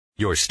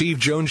Your Steve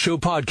Jones Show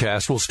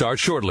podcast will start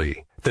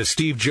shortly. The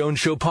Steve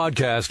Jones Show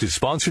podcast is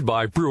sponsored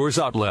by Brewers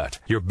Outlet,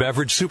 your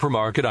beverage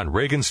supermarket on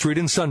Reagan Street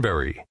in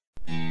Sunbury.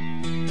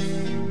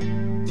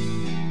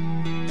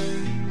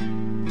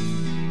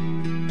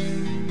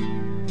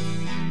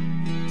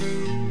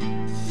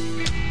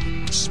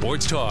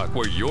 Sports talk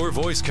where your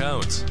voice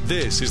counts.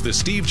 This is the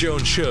Steve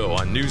Jones Show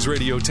on News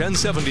Radio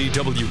 1070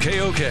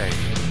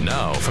 WKOK.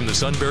 Now from the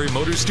Sunbury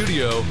Motors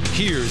Studio,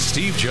 here's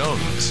Steve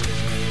Jones.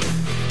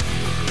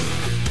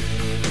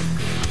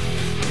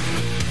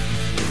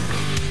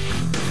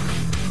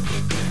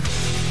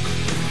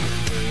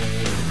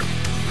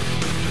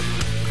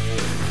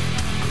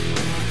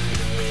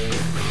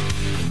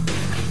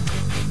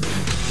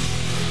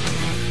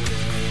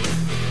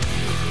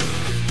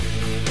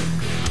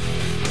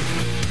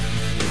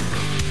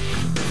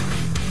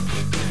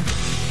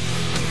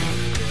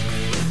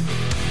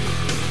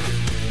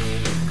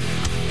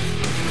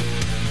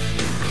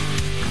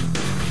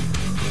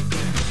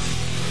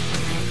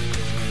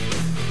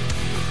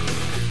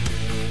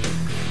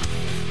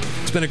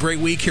 It's been a great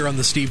week here on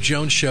the Steve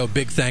Jones Show.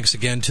 Big thanks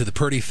again to the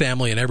Purdy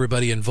family and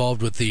everybody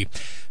involved with the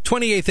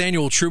 28th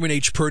Annual Truman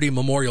H. Purdy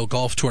Memorial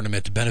Golf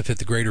Tournament to benefit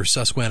the Greater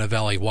Susquehanna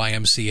Valley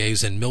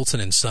YMCAs in Milton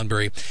and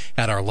Sunbury.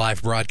 Had our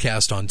live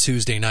broadcast on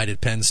Tuesday night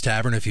at Penn's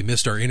Tavern. If you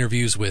missed our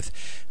interviews with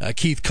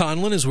Keith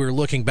Conlon as we were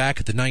looking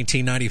back at the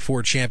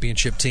 1994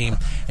 championship team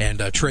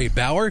and Trey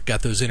Bauer,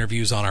 got those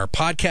interviews on our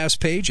podcast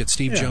page at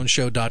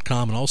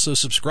stevejonesshow.com, and also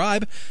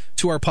subscribe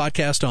to our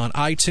podcast on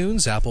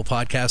iTunes, Apple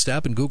Podcast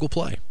app, and Google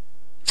Play.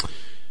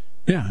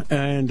 Yeah,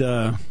 and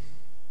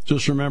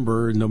just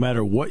remember, no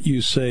matter what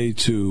you say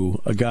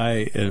to a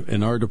guy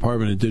in our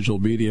department of digital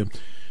media,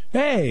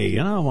 hey,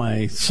 you know,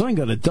 my son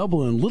got a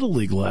double in Little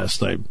League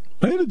last night.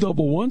 I had a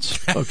double once.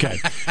 Okay.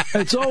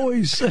 It's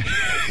always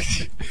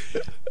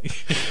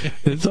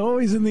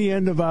in the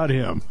end about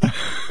him.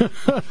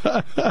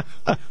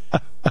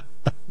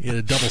 He had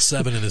a double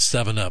 7 in his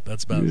 7-Up.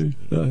 That's about it.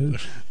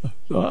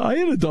 I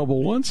had a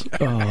double once.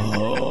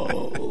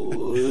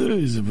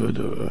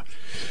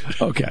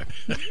 Okay.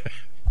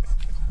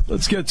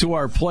 Let's get to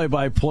our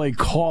play-by-play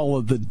call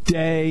of the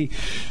day.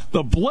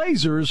 The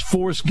Blazers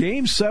force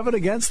Game 7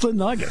 against the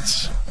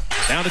Nuggets.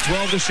 Down to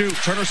 12 to shoot.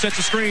 Turner sets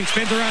a screen,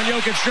 spins around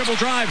Jokic, dribble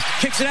drive,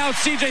 kicks it out.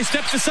 CJ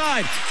steps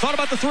aside. Thought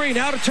about the three.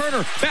 Now to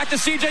Turner. Back to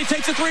CJ.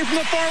 Takes a three from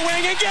the far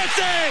wing and gets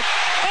it.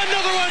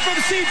 Another one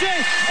from CJ,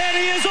 and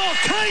he is all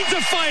kinds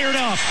of fired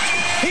up.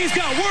 He's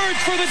got words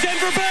for the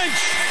Denver bench.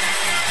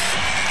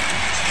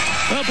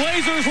 The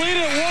Blazers lead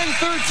at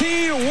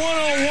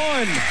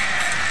 113-101.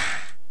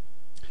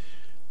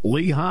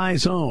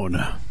 Lehigh's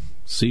own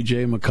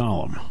C.J.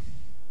 McCollum.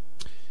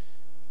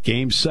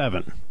 Game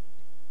 7.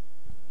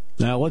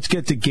 Now let's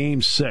get to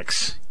Game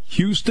 6.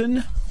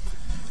 Houston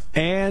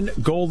and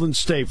Golden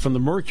State. From the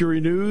Mercury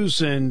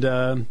News and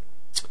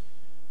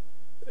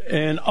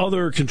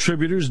other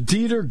contributors,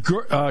 Dieter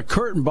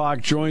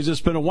Kurtenbach joins us.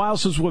 It's been a while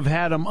since we've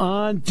had him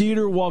on.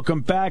 Dieter,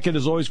 welcome back. It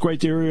is always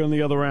great to hear you on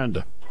the other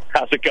end.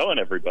 How's it going,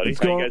 everybody?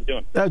 How you guys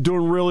doing?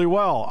 Doing really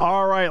well.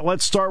 All right,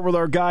 let's start with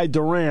our guy,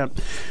 Durant.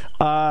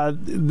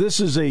 This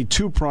is a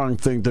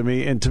two-pronged thing to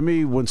me, and to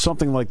me, when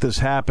something like this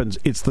happens,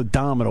 it's the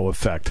domino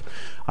effect.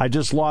 I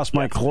just lost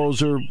my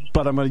closer,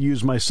 but I'm going to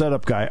use my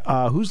setup guy.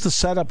 Who's the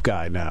setup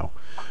guy now?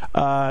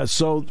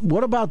 So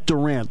what about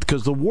Durant?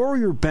 Because the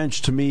Warrior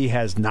bench, to me,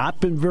 has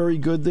not been very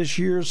good this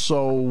year,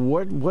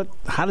 so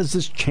how does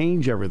this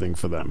change everything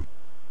for them?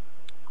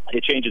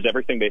 It changes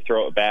everything. They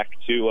throw it back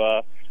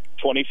to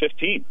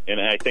 2015, and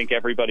I think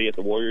everybody at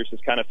the Warriors has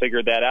kind of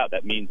figured that out.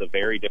 That means a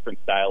very different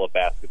style of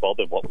basketball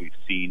than what we've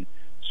seen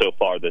so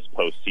far this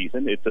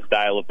postseason. It's a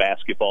style of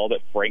basketball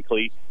that,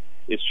 frankly,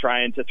 is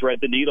trying to thread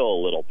the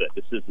needle a little bit.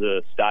 This is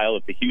the style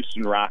that the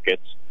Houston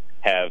Rockets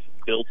have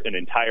built an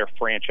entire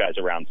franchise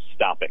around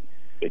stopping.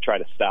 They try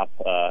to stop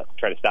it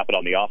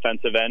on the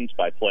offensive end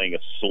by playing a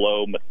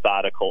slow,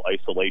 methodical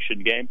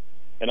isolation game.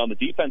 And on the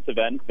defensive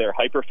end, they're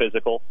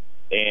hyper-physical,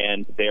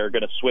 and they're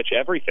going to switch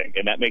everything.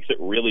 And that makes it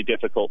really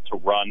difficult to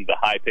run the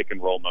high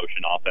pick-and-roll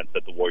motion offense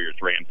that the Warriors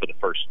ran for the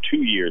first 2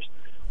 years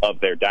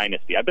of their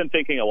dynasty. I've been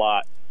thinking a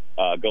lot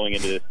going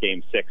into this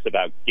Game 6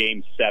 about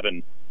Game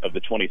 7 of the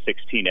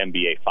 2016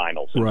 NBA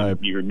Finals. Right.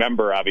 You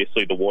remember,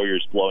 obviously, the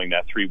Warriors blowing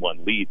that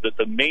 3-1 lead. But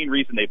the main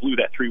reason they blew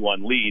that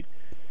 3-1 lead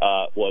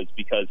was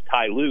because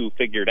Ty Lue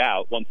figured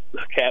out, once the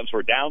Cavs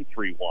were down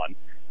 3-1,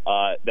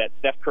 that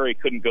Steph Curry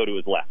couldn't go to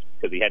his left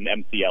because he had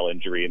an MCL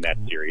injury in that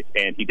series,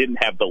 and he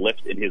didn't have the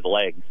lift in his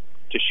legs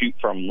to shoot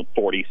from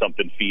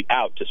 40-something feet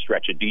out to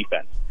stretch a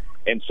defense.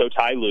 And so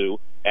Ty Lue,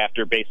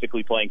 after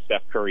basically playing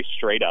Steph Curry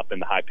straight up in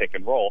the high pick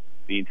and roll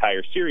the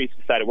entire series,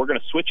 decided we're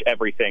going to switch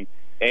everything,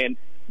 and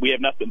we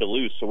have nothing to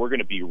lose, so we're going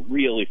to be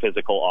really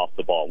physical off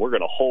the ball. We're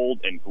going to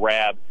hold and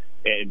grab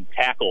and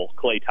tackle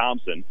Klay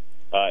Thompson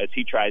as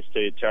he tries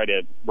to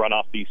run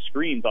off these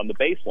screens on the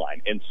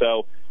baseline. And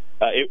so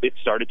it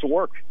started to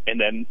work, and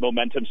then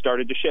momentum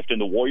started to shift, and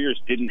the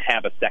Warriors didn't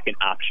have a second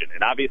option.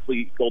 And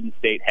obviously Golden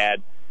State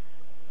had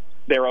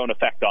their own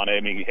effect on it.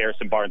 I mean,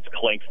 Harrison Barnes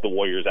clanks the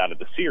Warriors out of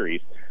the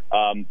series.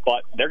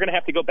 But they're going to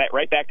have to go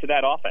right back to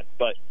that offense.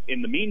 But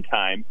in the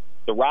meantime,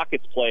 the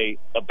Rockets play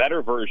a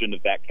better version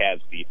of that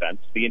Cavs defense.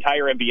 The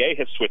entire NBA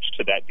has switched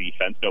to that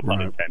defense, no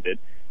pun intended.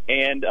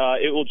 And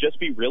it will just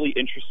be really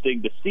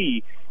interesting to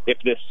see if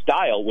this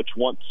style, which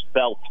once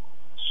felt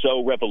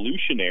so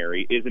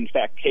revolutionary, is in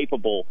fact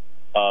capable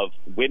of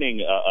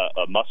winning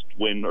a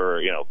must-win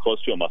or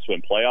close to a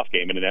must-win playoff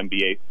game in an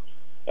NBA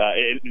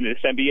in this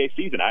NBA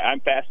season. I'm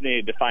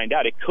fascinated to find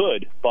out. It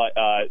could, but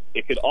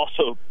it could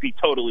also be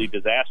totally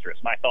disastrous.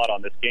 My thought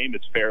on this game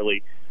is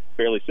fairly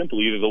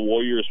simple. Either the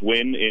Warriors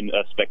win in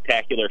a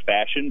spectacular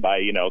fashion by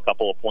a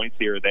couple of points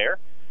here or there,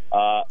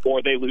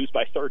 or they lose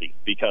by 30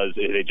 because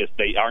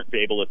they aren't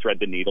able to thread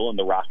the needle, and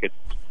the Rockets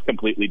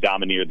completely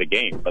domineer the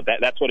game. But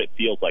that's what it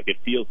feels like. It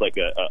feels like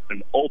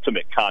an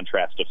ultimate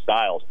contrast of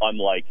styles,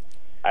 unlike,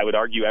 I would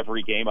argue,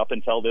 every game up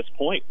until this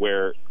point,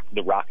 where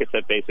the Rockets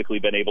have basically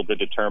been able to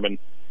determine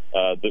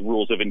the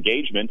rules of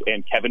engagement,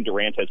 and Kevin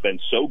Durant has been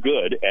so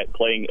good at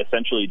playing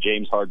essentially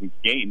James Harden's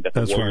game that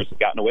the Warriors have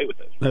gotten away with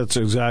it. That's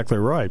exactly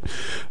right.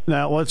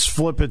 Now let's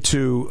flip it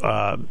to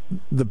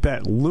the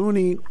bet.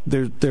 Looney,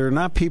 there are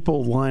not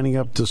people lining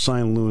up to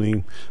sign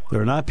Looney.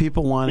 There are not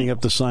people lining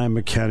up to sign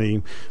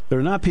McKinney. There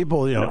are not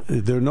people,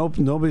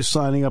 nobody's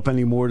signing up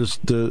anymore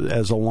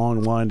as a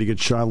long line to get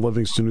Sean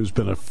Livingston, who's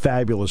been a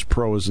fabulous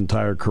pro his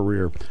entire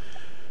career.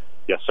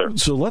 Yes, sir.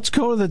 So let's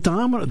go to the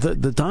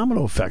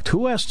domino effect.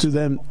 Who has to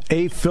then,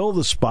 A, fill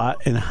the spot,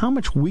 and how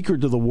much weaker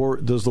does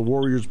the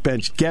Warriors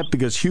bench get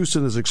because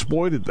Houston has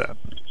exploited that?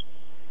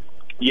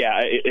 Yeah,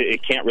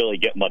 it can't really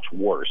get much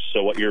worse.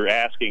 So what you're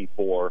asking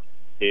for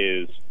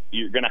is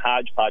you're going to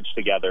hodgepodge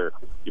together.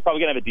 You're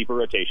probably going to have a deeper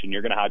rotation.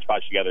 You're going to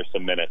hodgepodge together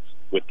some minutes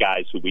with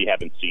guys who we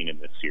haven't seen in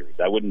this series.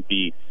 I wouldn't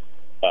be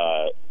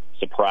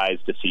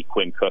surprised to see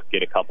Quinn Cook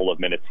get a couple of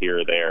minutes here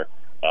or there.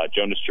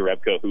 Jonas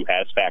Jerebko, who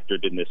has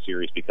factored in this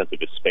series because of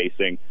his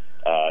spacing,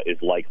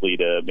 is likely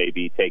to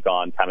maybe take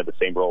on kind of the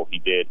same role he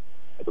did,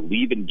 I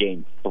believe, in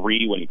Game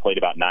 3 when he played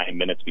about 9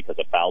 minutes because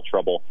of foul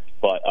trouble.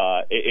 But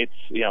it's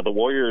the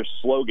Warriors'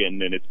 slogan,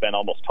 and it's been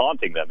almost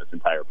taunting them this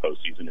entire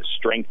postseason, is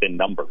strength in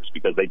numbers,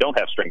 because they don't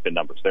have strength in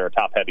numbers. They're a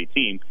top-heavy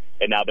team,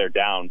 and now they're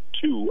down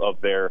 2 of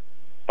their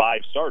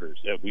 5 starters.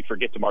 We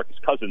forget DeMarcus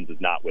Cousins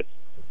is not with.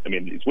 I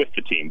mean, he's with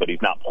the team, but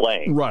he's not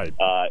playing. Right.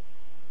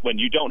 When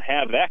you don't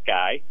have that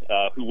guy,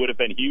 who would have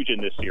been huge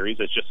in this series,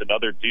 as just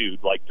another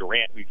dude like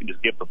Durant who you can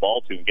just give the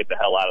ball to and get the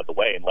hell out of the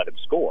way and let him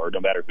score, no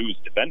matter who's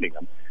defending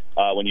him.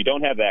 When you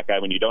don't have that guy,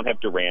 when you don't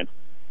have Durant,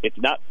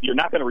 you're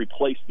not going to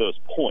replace those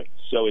points.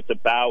 So it's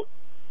about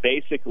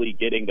basically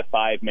getting the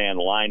 5-man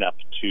lineup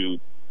to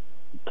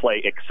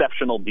play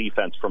exceptional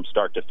defense from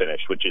start to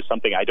finish, which is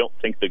something I don't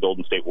think the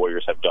Golden State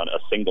Warriors have done a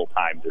single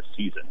time this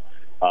season.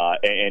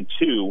 And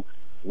 2,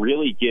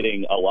 really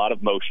getting a lot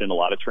of motion, a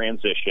lot of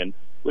transition,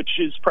 which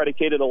is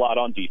predicated a lot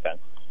on defense.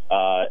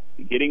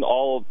 Getting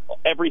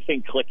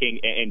everything clicking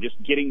and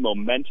just getting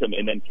momentum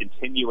and then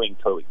continuing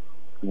to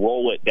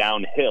roll it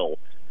downhill.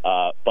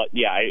 But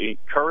yeah,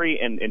 Curry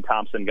and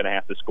Thompson going to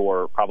have to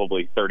score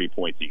probably 30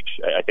 points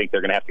each. I think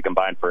they're going to have to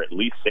combine for at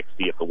least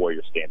 60 if the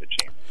Warriors stand a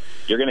chance.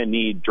 You're going to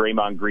need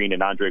Draymond Green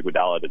and Andre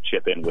Iguodala to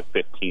chip in with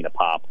 15 a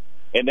pop.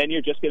 And then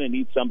you're just going to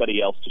need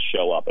somebody else to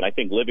show up. And I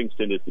think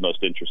Livingston is the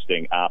most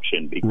interesting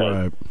option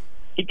because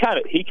he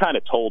kind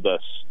of told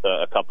us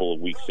a couple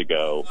of weeks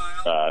ago,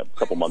 a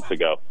couple months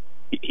ago,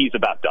 he's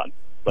about done.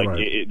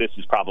 This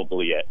is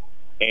probably it.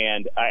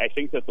 And I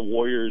think that the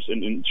Warriors,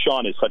 and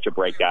Sean is such a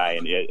bright guy,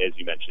 and as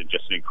you mentioned,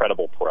 just an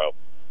incredible pro.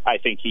 I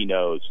think he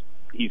knows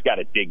he's got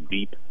to dig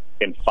deep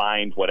and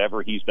find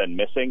whatever he's been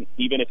missing,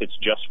 even if it's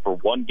just for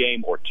 1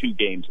 game or 2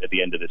 games at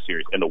the end of the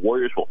series. And the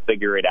Warriors will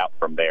figure it out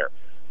from there.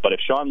 But if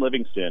Sean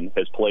Livingston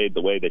has played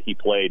the way that he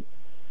played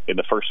in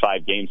the first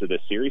 5 games of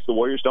this series, the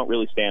Warriors don't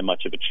really stand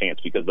much of a chance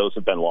because those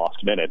have been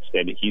lost minutes,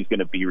 and he's going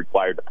to be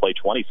required to play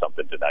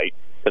 20-something tonight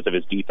because of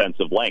his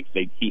defensive length.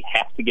 He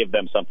has to give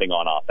them something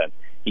on offense.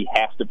 He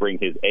has to bring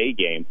his A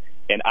game,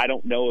 and I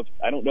don't know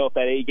if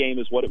that A game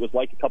is what it was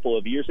like a couple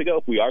of years ago.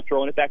 If we are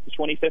throwing it back to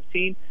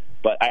 2015,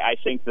 but I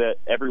think that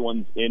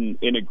everyone's in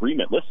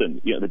agreement.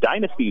 Listen, the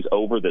dynasty's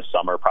over this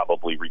summer,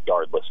 probably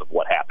regardless of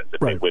what happens if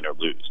they win or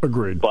lose.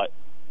 Agreed. But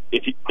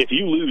if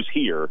you lose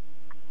here,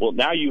 well,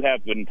 now you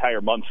have an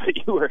entire month that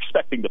you were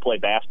expecting to play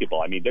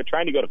basketball. I mean, they're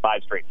trying to go to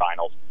 5 straight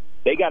finals.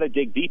 They got to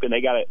dig deep, and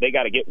they got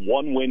to get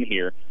 1 win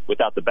here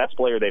without the best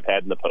player they've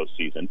had in the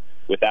postseason,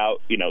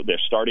 without their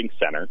starting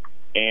center,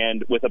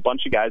 and with a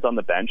bunch of guys on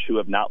the bench who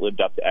have not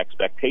lived up to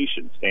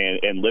expectations.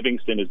 And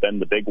Livingston has been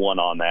the big one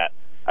on that.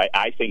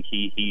 I think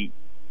he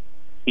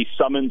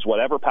summons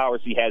whatever powers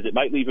he has. It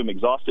might leave him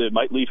exhausted. It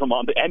might leave him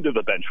on the end of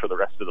the bench for the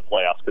rest of the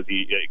playoffs because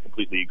he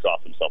completely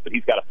exhausts himself. But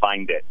he's got to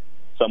find it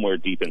somewhere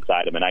deep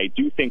inside him. And I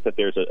do think that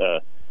there's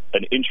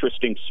an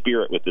interesting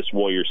spirit with this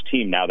Warriors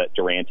team now that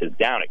Durant is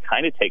down. It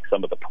kind of takes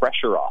some of the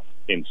pressure off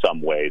in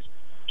some ways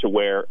to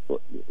where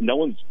no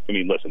one's – I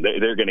mean, listen,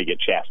 they're going to get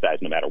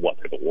chastised no matter what.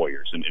 They're the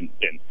Warriors, and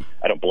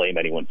I don't blame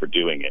anyone for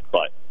doing it.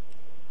 But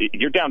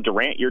you're down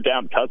Durant, you're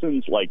down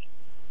Cousins. Like,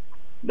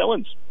 no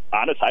one's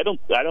honest, I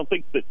don't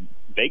think that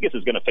Vegas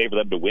is going to favor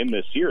them to win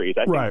this series.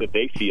 I think that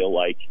they feel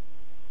like,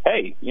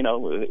 hey,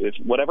 if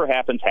whatever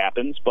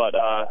happens, but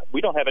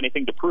we don't have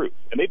anything to prove.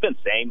 And they've been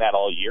saying that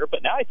all year,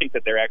 but now I think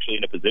that they're actually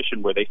in a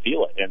position where they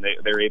feel it, and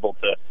they're able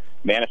to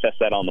manifest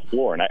that on the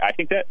floor. And I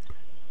think that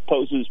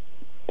poses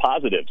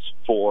positives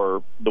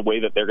for the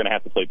way that they're going to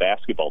have to play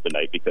basketball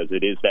tonight, because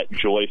it is that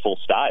joyful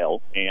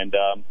style, and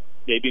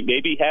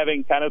maybe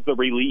having kind of the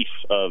relief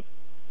of,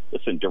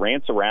 listen,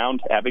 Durant's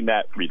around, having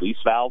that release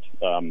valve,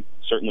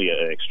 certainly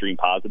an extreme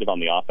positive on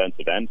the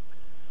offensive end.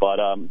 But,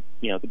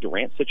 the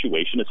Durant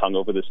situation has hung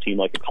over this team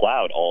like a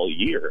cloud all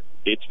year.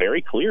 It's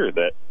very clear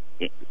that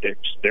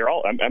they're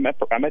all, I'm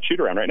at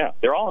shoot-around right now,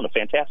 they're all in a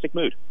fantastic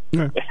mood.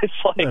 Yeah. It's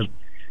like,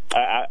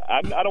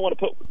 I don't want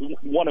to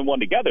put one and one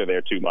together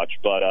there too much,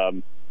 but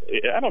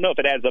I don't know if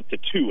it adds up to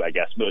 2, I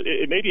guess. But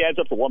it maybe adds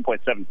up to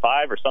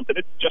 1.75 or something.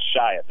 It's just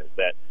shy of it.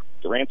 That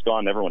Durant's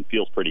gone, everyone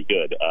feels pretty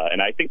good.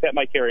 And I think that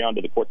might carry on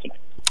to the court tonight.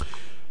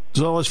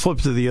 So let's flip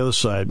to the other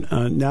side.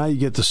 Now you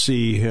get to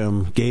see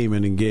him game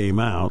in and game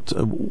out.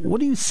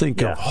 What do you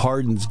think of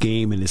Harden's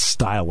game and his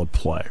style of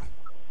play?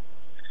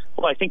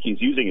 Well, I think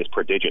he's using his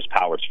prodigious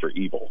powers for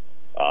evil.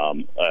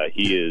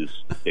 He is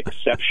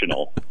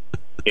exceptional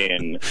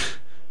in...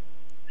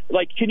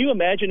 Like, can you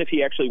imagine if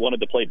he actually wanted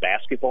to play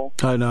basketball?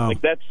 I know.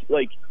 Like, that's,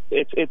 like,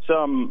 it's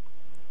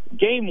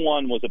game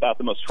one was about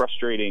the most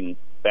frustrating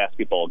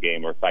basketball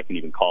game, or if I can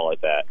even call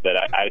it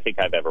that I think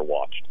I've ever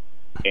watched.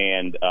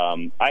 And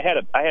I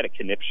had a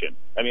conniption.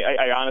 I mean,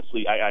 I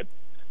honestly, I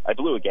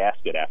blew a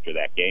gasket after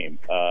that game.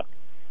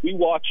 We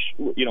watch,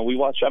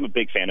 I'm a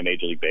big fan of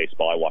Major League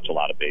Baseball. I watch a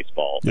lot of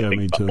baseball. Yeah, I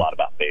think me too. a lot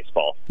about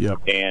baseball. Yep.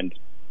 And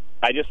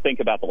I just think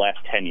about the last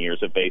 10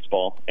 years of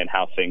baseball and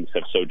how things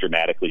have so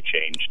dramatically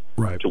changed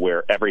to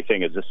where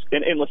everything is this.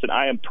 And listen,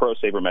 I am pro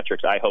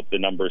sabermetrics. I hope the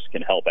numbers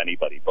can help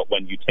anybody. But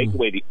when you take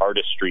away the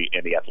artistry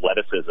and the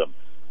athleticism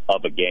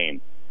of a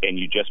game and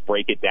you just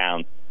break it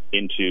down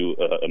into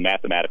a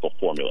mathematical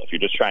formula, if you're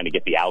just trying to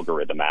get the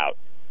algorithm out,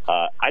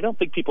 I don't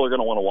think people are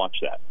going to want to watch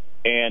that.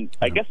 And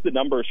I guess the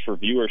numbers for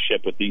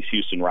viewership with these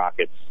Houston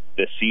Rockets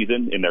this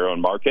season in their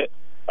own market,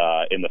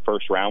 in the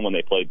first round when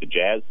they played the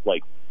Jazz,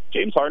 like,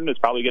 James Harden is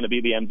probably going to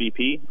be the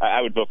MVP.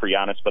 I would vote for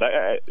Giannis, but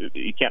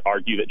you can't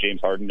argue that James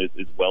Harden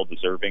is well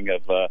deserving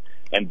of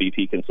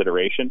MVP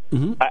consideration.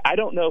 Mm-hmm. I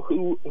don't know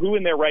who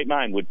in their right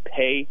mind would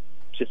pay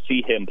to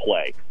see him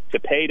play, to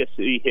pay to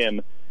see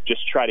him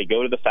just try to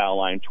go to the foul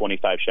line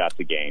 25 shots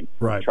a game,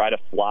 try to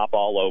flop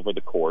all over the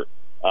court.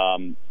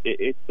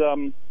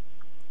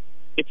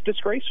 It's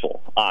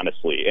disgraceful,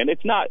 honestly, and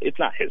it's not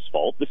his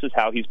fault. This is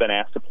how he's been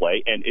asked to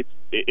play, and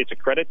it's a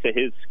credit to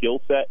his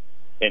skill set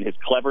and his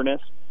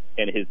cleverness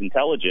and his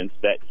intelligence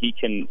that he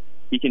can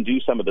do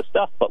some of the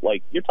stuff. But,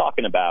 like, you're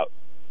talking about,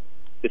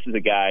 this is a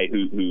guy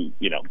who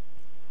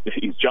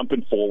he's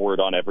jumping forward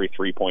on every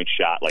 3-point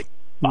shot, like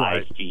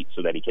 5 feet,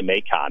 so that he can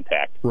make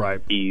contact. Right.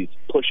 He's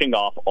pushing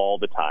off all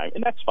the time,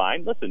 and that's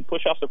fine. Listen,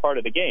 push-offs are part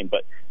of the game,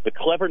 but the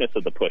cleverness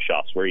of the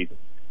push-offs, where he's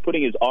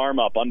putting his arm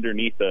up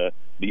underneath the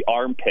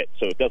armpit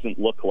so it doesn't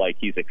look like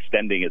he's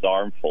extending his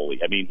arm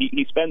fully. I mean,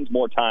 he spends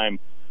more time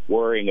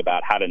worrying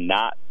about how to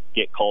not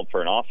get called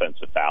for an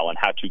offensive foul and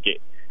how to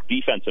get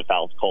defensive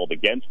fouls called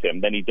against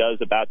him than he does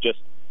about just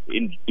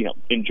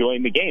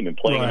enjoying the game and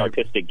playing an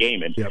artistic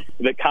game. And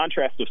the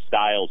contrast of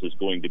styles is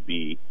going to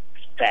be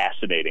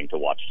fascinating to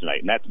watch tonight,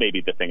 and that's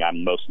maybe the thing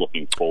I'm most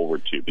looking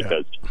forward to,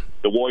 because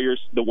the Warriors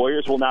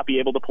will not be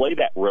able to play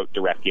that rote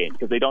direct game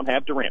because they don't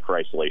have Durant for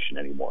isolation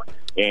anymore.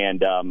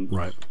 And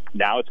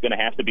now it's going to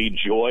have to be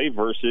Joy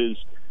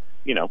versus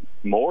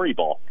Morey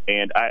ball.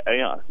 And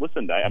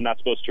listen, I'm not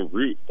supposed to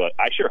root, but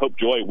I sure hope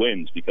Joy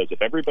wins, because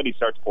if everybody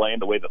starts playing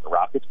the way that the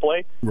Rockets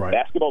play,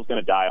 basketball's going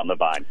to die on the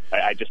vine.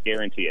 I just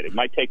guarantee it. It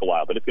might take a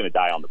while, but it's going to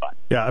die on the vine.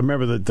 Yeah, I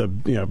remember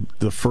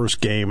the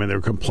first game, and they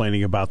were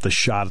complaining about the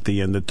shot at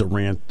the end that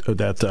Durant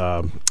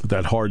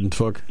that Harden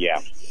took. Yeah,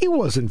 he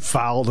wasn't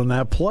fouled in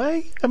that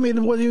play. I mean,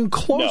 it wasn't even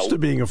close to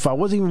being a foul. It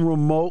wasn't even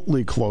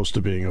remotely close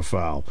to being a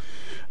foul.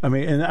 I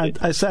mean, and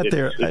I sat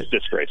there. It's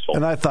disgraceful.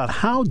 And I thought,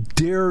 how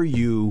dare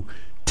you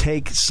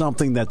take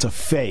something that's a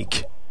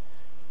fake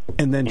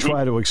and then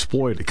try to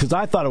exploit it? Because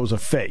I thought it was a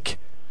fake.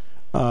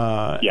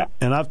 And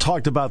I've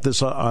talked about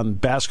this on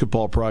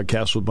basketball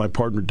broadcasts with my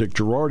partner Dick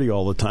Girardi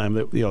all the time.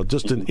 That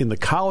just in the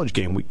college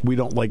game,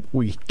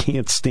 we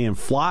can't stand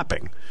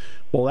flopping.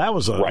 Well, that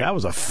was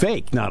a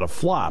fake, not a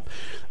flop.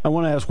 I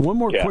want to ask one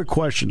more quick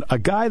question. A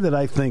guy that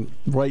I think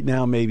right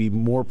now may be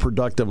more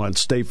productive on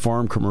State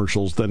Farm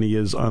commercials than he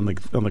is on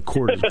the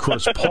court is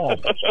Chris Paul.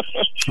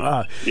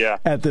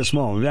 At this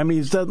moment, I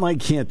mean, it's not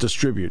like he can't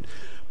distribute,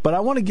 but I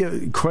want to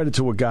give credit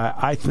to a guy.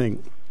 I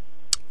think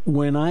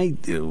when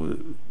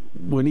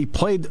he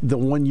played the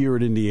 1 year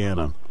at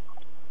Indiana,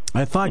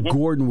 I thought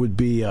Gordon would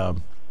be a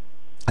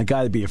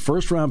guy to be a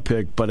first-round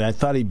pick, but I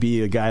thought he'd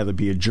be a guy that'd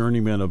be a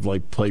journeyman of,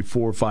 like, play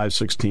 4, 5,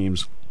 6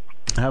 teams,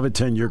 have a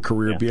 10-year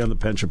career, be on the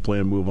pension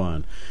plan, move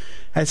on.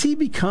 Has he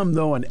become,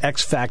 though, an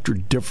X-factor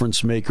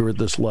difference maker at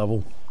this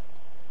level?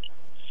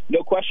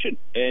 No question.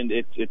 And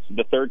it's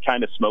the third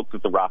kind of smoke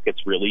that the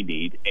Rockets really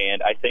need.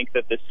 And I think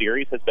that this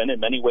series has been in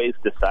many ways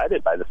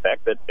decided by the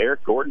fact that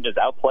Eric Gordon is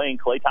outplaying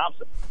Klay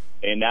Thompson.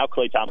 And now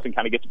Klay Thompson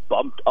kind of gets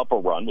bumped up a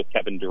run with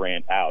Kevin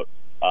Durant out.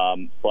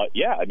 But,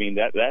 yeah, I mean,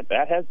 that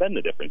has been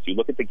the difference. You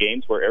look at the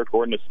games where Eric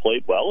Gordon has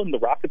played well, and the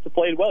Rockets have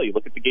played well. You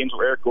look at the games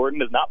where Eric Gordon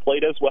has not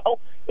played as well,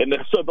 and those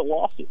are the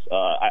losses.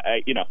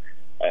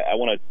 I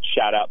want to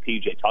shout out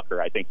P.J.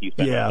 Tucker. I think he's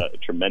been a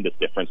tremendous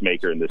difference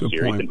maker in this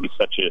series, and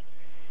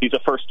he's a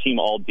first-team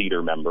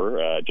All-Dieter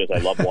member. I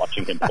love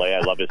watching him play. I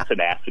love his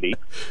tenacity.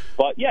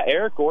 But, yeah,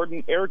 Eric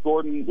Gordon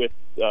with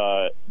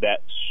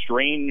that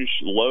strange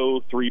low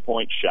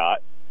three-point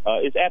shot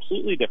is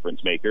absolutely a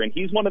difference-maker. And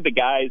he's one of the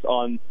guys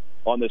on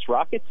this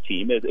Rockets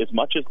team, as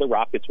much as the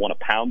Rockets want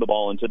to pound the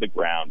ball into the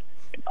ground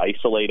and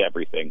isolate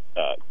everything,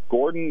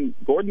 Gordon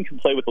can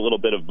play with a little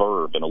bit of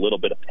verve and a little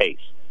bit of pace.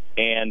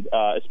 And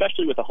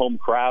especially with a home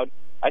crowd,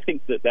 I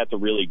think that's a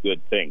really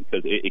good thing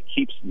because it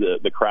keeps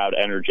the crowd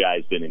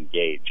energized and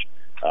engaged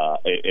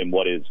in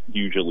what is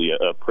usually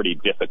a pretty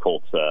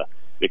difficult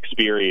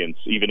experience.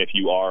 Even if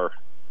you are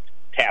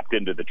tapped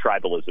into the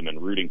tribalism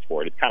and rooting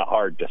for it, it's kind of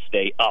hard to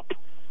stay up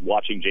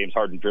watching James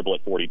Harden dribble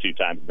it 42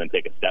 times and then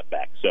take a step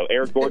back. So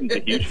Eric Gordon's a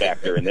huge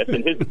factor in this,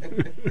 and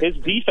his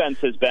defense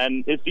has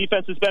been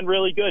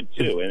really good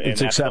too. And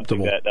it's that's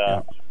acceptable.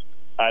 That,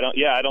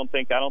 I don't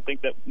think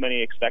that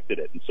many expected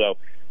it, and so.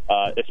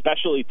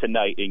 Especially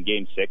tonight in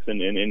Game 6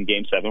 and in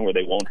Game 7 where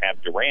they won't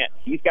have Durant,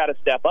 he's got to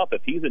step up.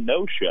 If he's a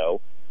no-show,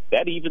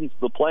 that evens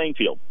the playing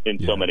field in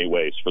so many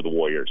ways for the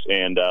Warriors.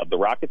 And the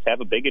Rockets have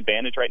a big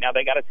advantage right now.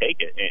 They got to take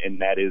it, and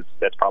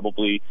that's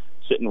probably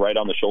sitting right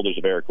on the shoulders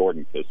of Eric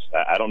Gordon because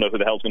I don't know who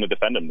the hell's going to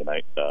defend him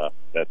tonight.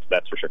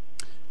 That's for sure.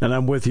 And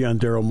I'm with you on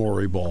Daryl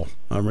Morey ball.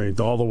 I mean,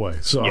 all the way.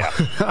 So yeah.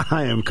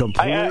 I am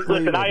completely.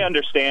 Listen, I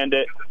understand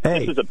it.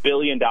 Hey. This is a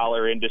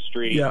billion-dollar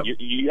industry. Yep.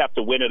 You have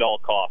to win at all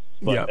costs.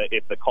 But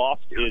if the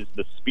cost is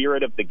the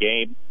spirit of the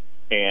game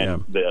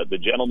and the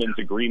gentleman's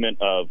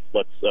agreement of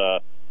let's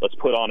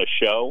put on a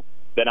show,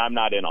 then I'm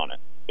not in on it.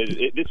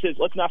 This is.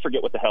 Let's not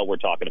forget what the hell we're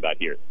talking about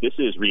here. This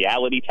is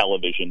reality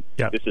television.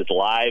 Yep. This is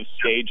live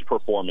stage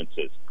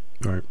performances.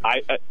 Right.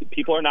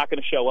 People are not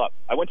going to show up.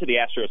 I went to the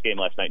Astros game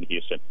last night in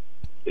Houston.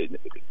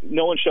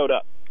 No one showed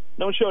up.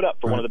 No one showed up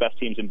for one of the best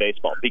teams in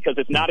baseball because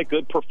it's not a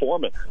good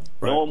performance.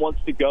 Right. No one wants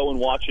to go and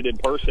watch it in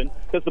person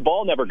because the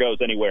ball never goes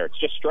anywhere. It's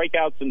just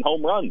strikeouts and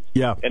home runs.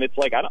 Yeah. And it's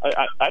like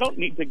I don't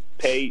need to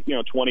pay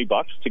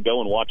 $20 to go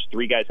and watch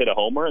 3 guys hit a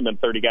homer and then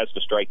 30 guys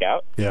to strike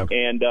out. Yeah.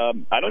 And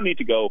I don't need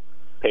to go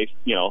pay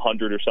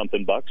 $100 or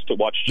something bucks to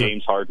watch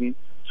James Harden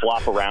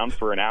flop around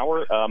for an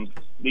hour.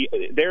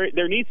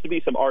 There needs to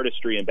be some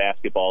artistry in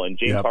basketball, and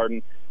James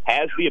Harden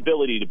has the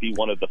ability to be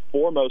one of the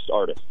foremost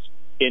artists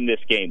in this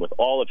game with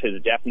all of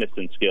his deftness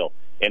and skill,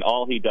 and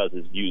all he does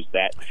is use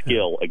that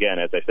skill, again,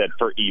 as I said,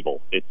 for evil.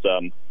 It's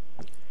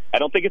I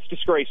don't think it's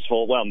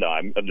disgraceful. Well, no,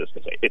 I'm just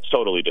going to say it's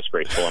totally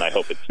disgraceful, and I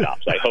hope it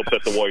stops. I hope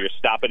that the Warriors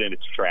stop it in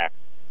its tracks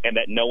and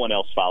that no one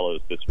else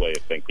follows this way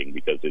of thinking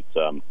because it's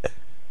going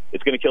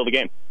to kill the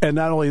game. And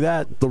not only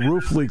that, the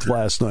roof leaked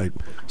last night.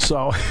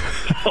 So,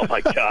 oh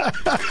my God,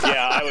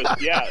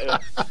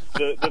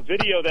 the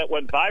video that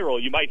went viral.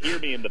 You might hear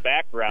me in the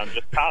background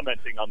just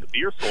commenting on the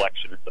beer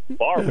selection at the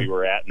bar we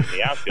were at in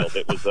the outfield.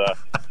 It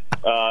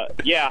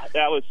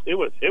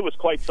was, it was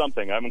quite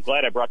something. I'm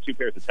glad I brought 2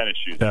 pairs of tennis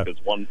shoes because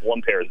one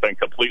pair has been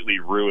completely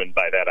ruined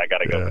by that. I got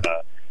to go.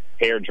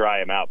 Hair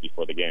dry him out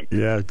before the game.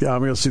 Yeah, I'm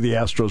going to see the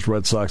Astros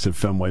Red Sox at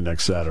Fenway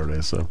next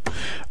Saturday. So,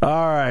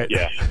 all right.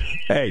 Yeah.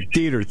 Hey,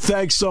 Dieter,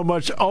 thanks so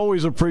much.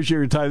 Always appreciate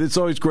your time. It's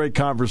always great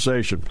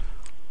conversation.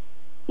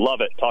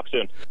 Love it. Talk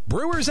soon.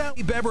 Brewers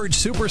Outlet Beverage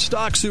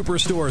Superstock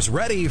Superstores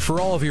ready for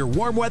all of your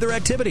warm weather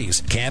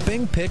activities.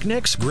 Camping,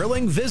 picnics,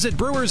 grilling. Visit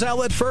Brewers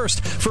Outlet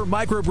first for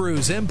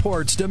microbrews,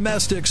 imports,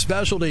 domestic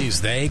specialties.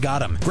 They got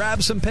them.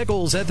 Grab some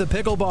pickles at the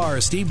Pickle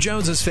Bar, Steve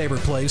Jones's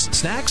favorite place.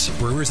 Snacks,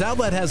 Brewers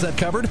Outlet has that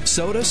covered.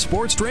 Soda,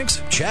 sports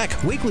drinks,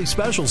 check. Weekly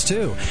specials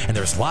too. And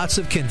there's lots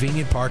of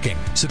convenient parking.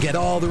 So get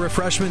all the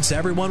refreshments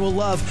everyone will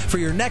love for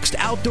your next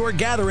outdoor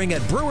gathering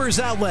at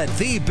Brewers Outlet,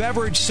 the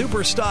Beverage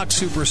Superstock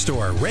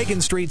Superstore, Reagan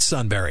Street,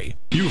 Sunbury.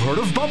 You've heard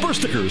of bumper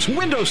stickers,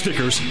 window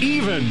stickers,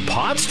 even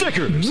pot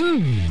stickers.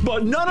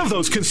 But none of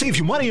those can save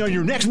you money on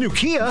your next new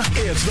Kia.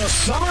 It's the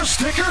Summer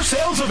Sticker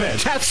Sales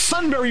Event at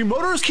Sunbury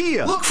Motors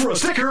Kia. Look for a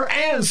sticker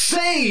and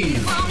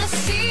save. Wanna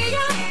see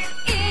ya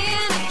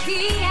in a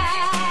Kia.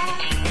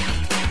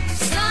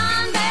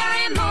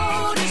 Sunbury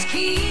Motors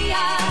Kia.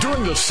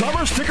 During the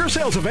Summer Sticker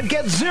Sales Event,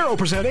 get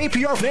 0%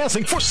 APR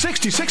financing for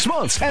 66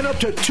 months and up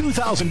to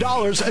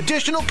 $2,000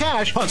 additional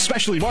cash on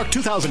specially marked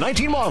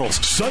 2019 models.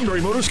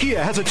 Sunbury Motors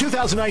Kia has a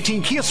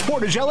 2019 Kia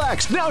Sportage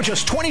LX, now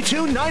just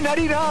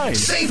 $22,999.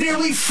 Save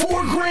nearly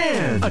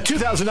 $4,000. A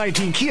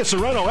 2019 Kia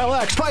Sorento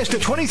LX priced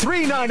at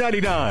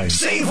 $23,999.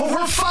 Save over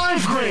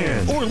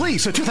 $5,000. Or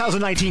lease a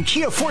 2019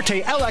 Kia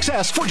Forte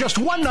LXS for just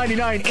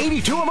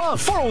 $199.82 a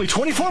month for only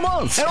 24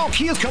 months. And all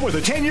Kias come with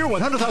a 10-year,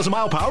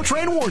 100,000-mile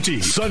powertrain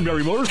warranty.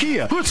 Sunbury Motors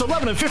Kia, Routes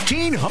 11 and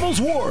 15, Hummel's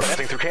Wharf.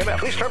 Financing through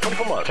KMF. Lease term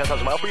 24 months.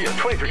 10,000 miles per year.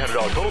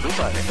 $2,300 total. Due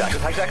financing. Tax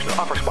and tax extra.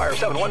 Offer expires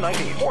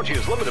 7/1/19. Warranty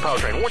is limited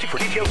powertrain. Warranty for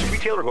details to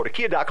retailer or go to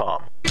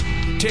kia.com.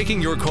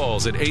 Taking your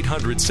calls at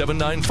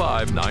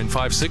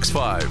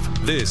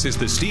 800-795-9565. This is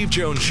the Steve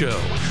Jones Show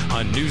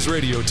on News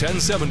Radio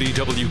 1070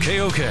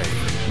 WKOK.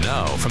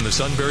 Now, from the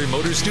Sunbury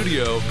Motors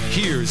Studio,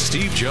 here's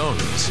Steve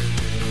Jones.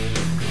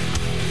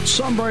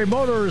 Sunbury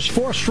Motors,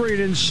 4th Street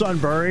in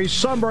Sunbury.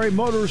 Sunbury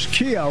Motors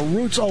Kia,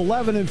 routes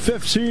 11 and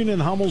 15 in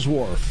Hummel's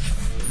Wharf.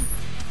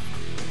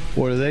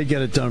 Boy, do they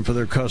get it done for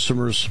their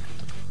customers.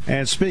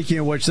 And speaking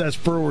of which, that's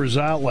Brewers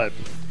Outlet.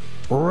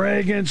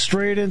 Reagan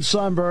Street in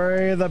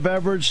Sunbury, the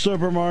beverage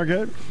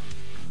supermarket.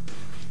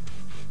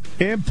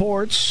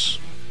 Imports,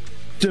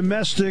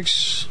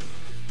 domestics,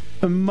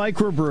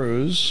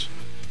 microbrews,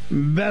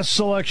 best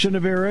selection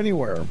of beer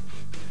anywhere.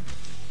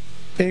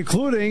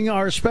 Including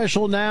our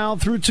special now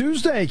through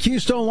Tuesday,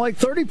 Keystone Light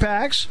 30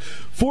 packs,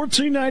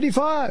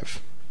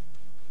 $14.95.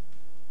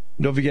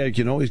 Don't forget, you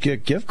can always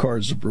get gift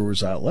cards to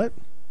Brewers Outlet.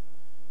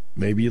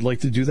 Maybe you'd like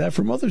to do that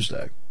for Mother's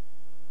Day.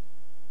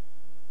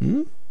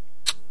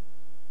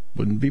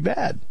 Wouldn't be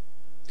bad.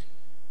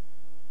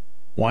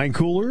 Wine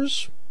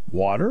coolers,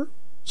 water,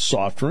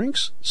 soft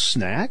drinks,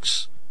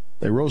 snacks.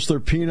 They roast their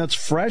peanuts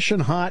fresh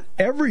and hot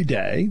every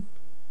day.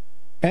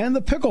 And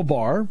the pickle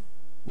bar,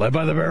 led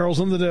by the barrels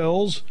and the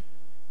dills,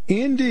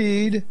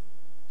 indeed,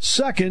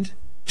 second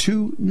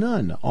to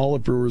none. All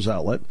at Brewers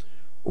Outlet,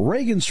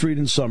 Reagan Street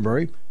in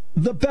Sunbury,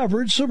 the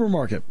beverage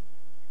supermarket.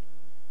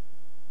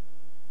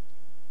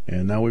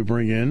 And now we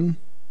bring in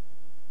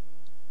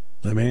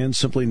the man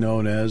simply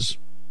known as,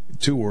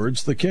 2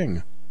 words, the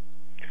King.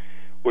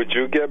 Would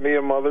you get me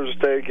a Mother's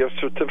Day gift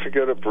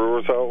certificate at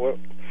Brewers Outlet?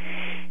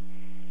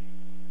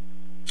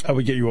 I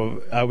would get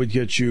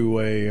you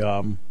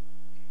an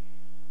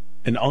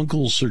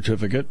uncle's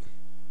certificate.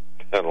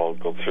 An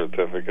uncle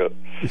certificate.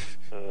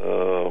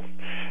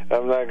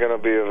 I'm not going to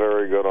be a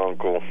very good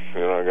uncle.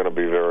 You're not going to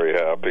be very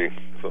happy.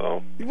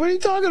 So. What are you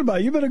talking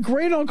about? You've been a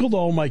great uncle to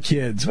all my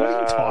kids. What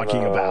are you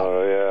talking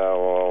about? Yeah,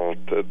 well,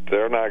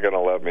 they're not going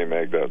to let me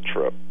make that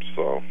trip,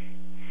 so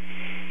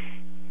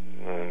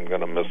I'm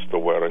going to miss the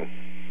wedding.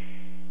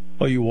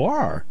 Oh, you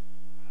are?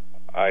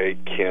 I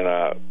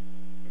cannot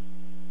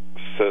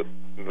sit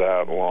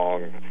that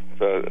long.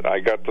 I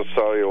got the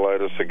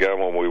cellulitis again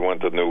when we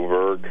went to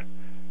Newburgh,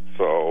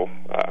 so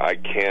I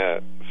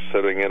can't.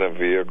 Sitting in a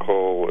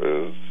vehicle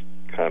is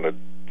kind of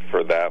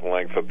for that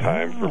length of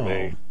time for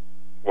me.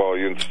 Well,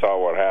 you saw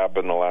what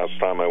happened the last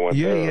time I went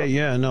there.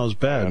 Yeah. No, it's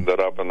bad. I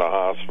ended up in the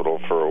hospital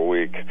for a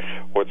week.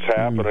 What's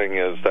happening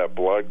is that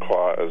blood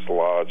clot is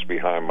lodged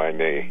behind my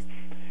knee.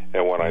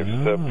 And when I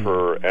sit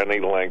for any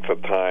length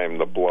of time,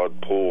 the blood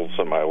pools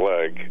in my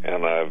leg,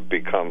 and I've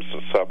become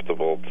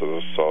susceptible to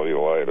the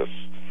cellulitis.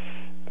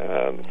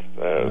 And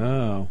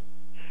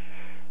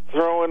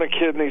throw in a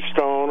kidney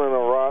stone and a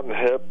rotten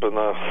hip and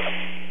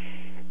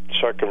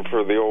checking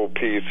for the old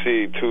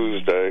PC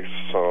Tuesday.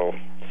 So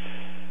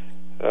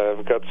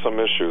I've got some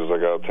issues I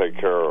got to take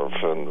care of,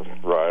 and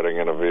riding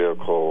in a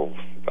vehicle,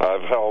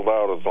 I've held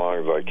out as long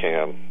as I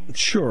can.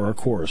 Sure, of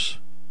course.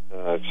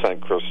 I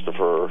sent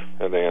Christopher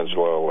and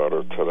Angela a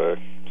letter today.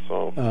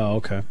 So. Oh,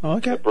 okay.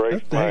 It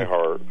breaks my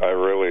heart. I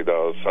really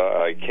does.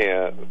 I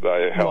can't.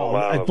 I held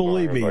on.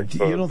 Believe me,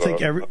 you don't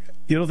think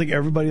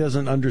everybody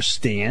doesn't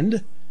understand?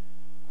 Of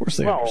course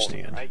they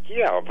understand.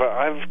 But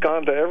I've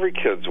gone to every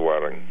kid's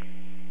wedding.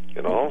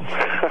 You know,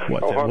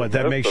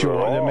 that makes you a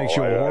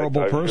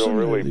horrible person. I feel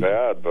really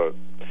bad, but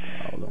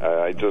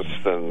I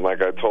just, and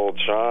like I told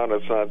Sean,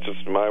 it's not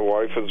just my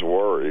wife is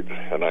worried,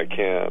 and I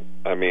can't.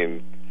 I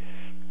mean,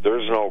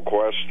 there's no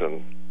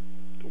question.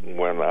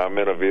 When I'm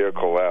in a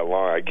vehicle that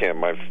long, I can't.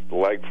 My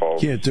leg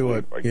falls. Can't do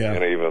it. I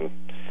can't even.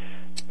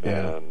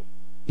 Yeah.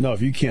 No,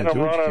 if you can't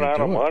do it, I'm running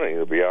out of money,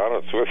 to be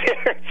honest with you.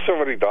 So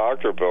many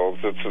doctor bills.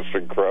 It's just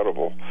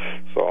incredible.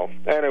 So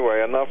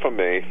anyway, enough of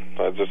me.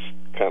 I'm just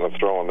kind of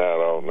throwing that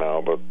out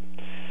now, but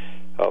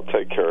I'll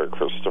take care of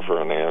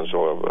Christopher and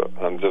Angela. But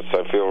I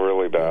feel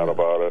really bad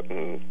about it,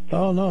 and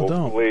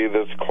hopefully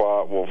this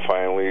clot will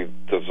finally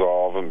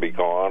dissolve and be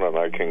gone, and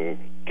I can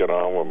get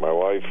on with my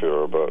life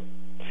here. But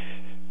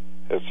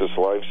it's just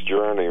life's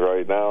journey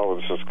right now.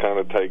 It's just kind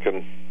of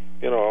taking,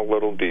 a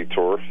little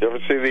detour. You ever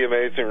see The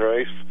Amazing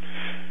Race?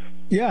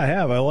 Yeah, I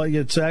have. I like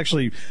it's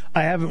actually.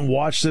 I haven't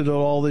watched it at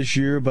all this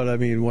year, but I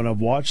mean, when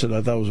I've watched it,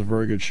 I thought it was a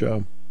very good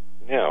show.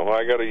 Yeah, well,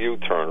 I got a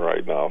U-turn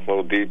right now, a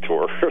little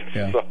detour.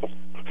 Yeah. So,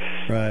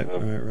 right.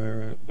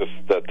 Just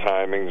the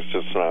timing's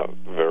just not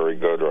very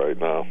good right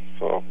now.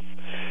 So,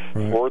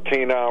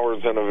 14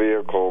 hours in a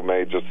vehicle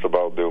may just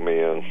about do me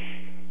in.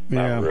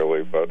 Not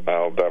really, but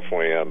I'll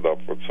definitely end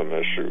up with some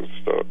issues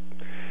that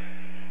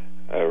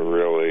I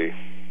really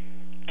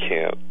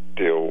can't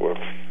deal with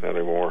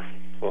anymore.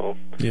 So.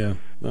 Yeah,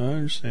 I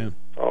understand.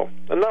 Oh,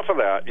 enough of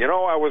that.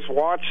 I was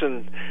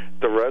watching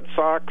the Red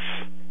Sox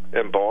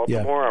in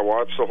Baltimore. I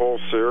watched the whole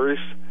series.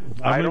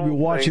 I'm going to be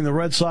watching the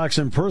Red Sox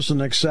in person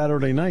next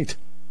Saturday night.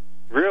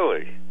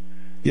 Really?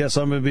 Yes,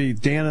 I'm going to be.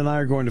 Dan and I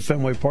are going to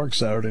Fenway Park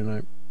Saturday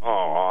night. Oh,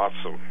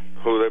 awesome.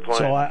 Who are they playing?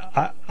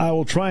 So I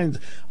will try and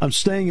I'm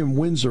staying in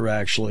Windsor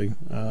actually.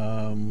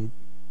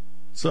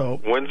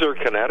 So Windsor,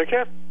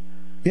 Connecticut?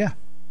 Yeah.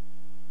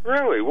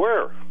 Really?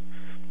 Where?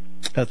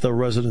 At the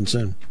Residence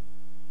Inn.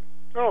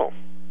 Oh,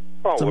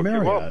 It's a look him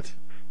up. Marriott.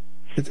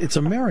 It's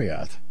a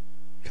Marriott.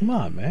 Come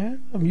on,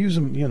 man. I'm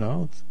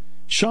using,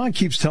 Sean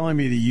keeps telling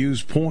me to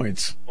use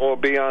points. Well,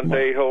 it'll be on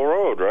Day Hill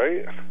Road,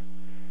 right?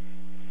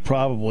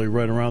 Probably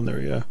right around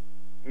there, yeah.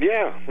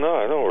 Yeah, no,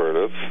 I know where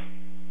it is.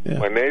 Yeah.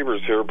 My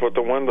neighbors here put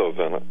the windows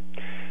in it.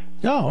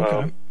 Oh,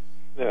 okay.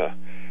 Yeah.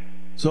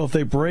 So if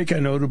they break, I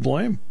know to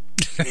blame.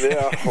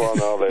 Yeah, well,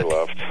 no, they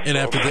left.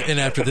 And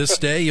after this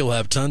day, you'll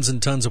have tons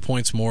and tons of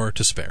points more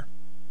to spare.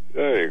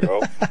 There you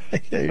go.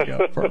 There you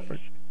go.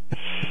 Perfect.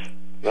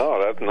 No,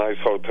 that's a nice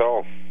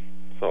hotel.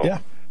 So, Yeah.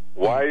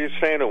 Why are you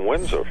staying in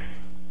Windsor?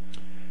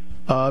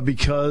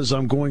 Because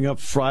I'm going up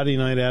Friday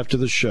night after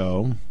the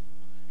show.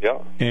 Yeah.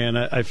 And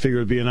I figured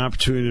it'd be an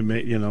opportunity to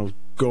make,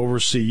 go over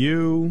to see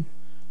you,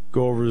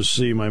 go over to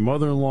see my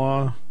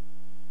mother-in-law,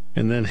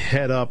 and then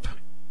head up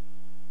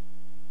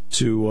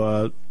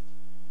to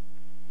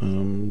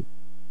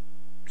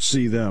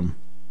see them.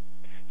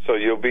 So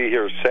you'll be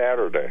here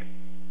Saturday.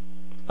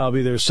 I'll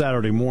be there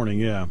Saturday morning,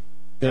 yeah.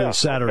 Yeah, And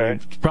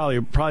Saturday, okay.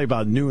 probably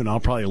about noon, I'll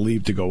probably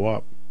leave to go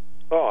up.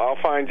 Oh,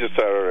 I'll find you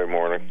Saturday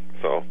morning.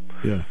 So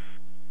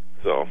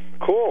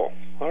cool.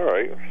 All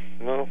right.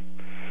 Well,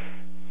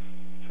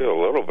 feel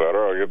a little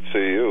better. I'll get to see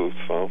you.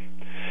 So,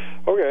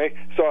 okay.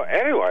 So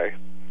anyway,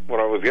 what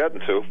I was getting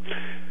to.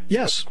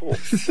 Yes. Cool.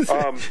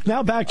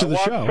 Now back to the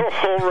I show. watched the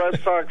whole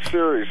Red Sox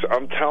series.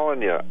 I'm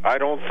telling you, I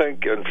don't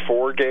think in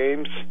 4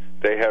 games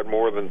they had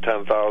more than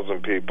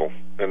 10,000 people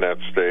in that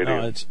stadium.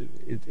 No,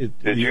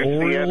 Did you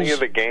see any of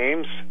the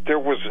games? There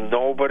was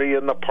nobody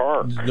in the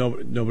park.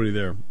 Nobody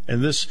there.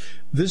 And this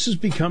is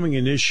becoming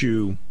an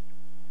issue,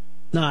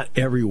 not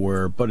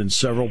everywhere, but in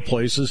several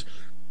places.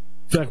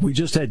 In fact, we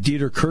just had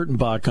Dieter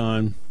Kurtenbach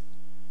on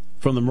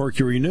from the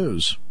Mercury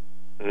News.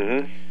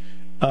 Mm-hmm.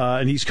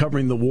 And he's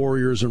covering the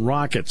Warriors and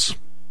Rockets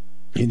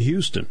in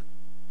Houston.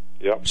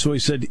 Yep. So he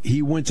said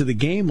he went to the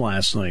game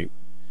last night.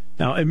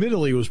 Now,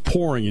 admittedly, it was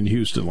pouring in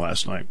Houston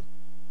last night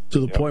to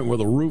the point where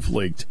the roof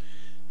leaked.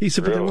 He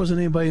said, but there wasn't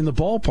anybody in the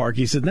ballpark.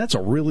 He said, that's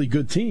a really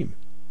good team.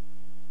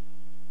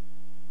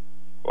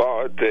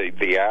 Well, the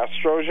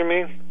Astros, you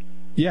mean?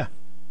 Yeah.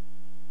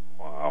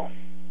 Wow.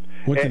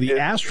 Went to the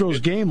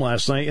Astros game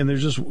last night, and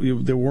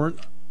there weren't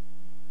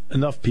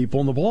enough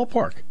people in the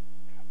ballpark.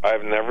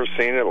 I've never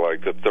seen it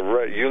like that. The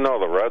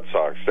Red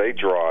Sox, they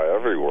draw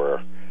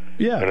everywhere.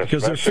 Yeah, and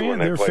because their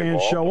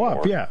fans show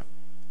up. Yeah.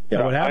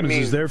 Yeah, what happens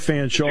is their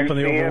fans show up and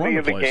they overrun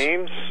the place.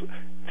 Games?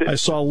 I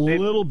saw a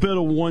little bit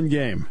of one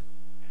game.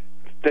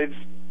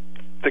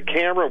 The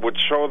camera would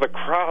show the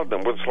crowd,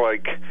 and it was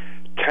like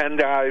 10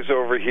 guys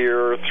over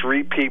here,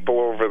 3 people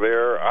over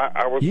there.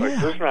 I was like,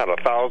 there's not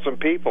 1,000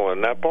 people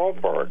in that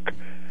ballpark.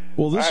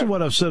 Well, this is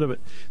what I've said of it.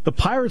 The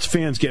Pirates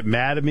fans get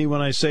mad at me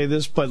when I say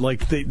this, but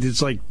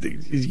it's like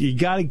you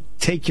got to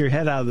take your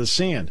head out of the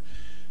sand.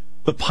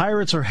 The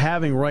Pirates are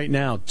having right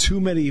now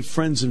too many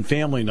friends and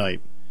family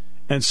night,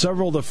 and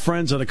several of the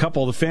friends and a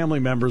couple of the family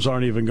members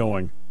aren't even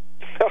going.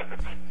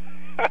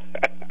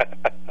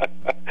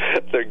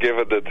 They're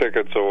giving the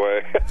tickets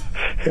away.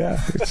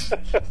 Yeah,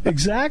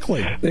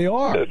 exactly. They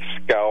are. It's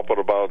scalping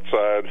them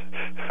outside.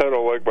 I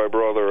don't like my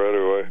brother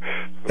anyway.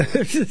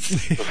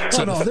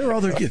 No, there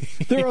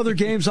are other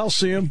games. I'll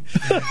see them.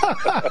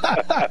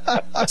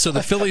 So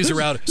the Phillies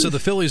are out. So the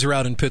Phillies are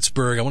out in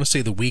Pittsburgh. I want to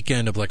say the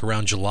weekend of like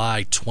around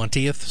July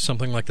 20th,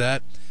 something like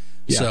that.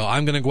 Yeah. So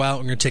I'm going to go out.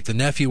 I'm going to take the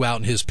nephew out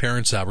and his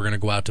parents out. We're going to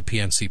go out to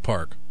PNC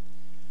Park.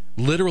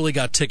 Literally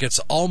got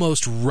tickets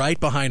almost right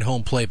behind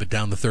home plate, but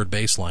down the third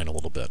baseline a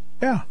little bit.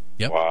 Yeah.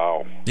 Yep.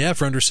 Wow. Yeah,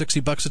 for under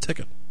 $60 a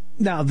ticket.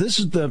 Now this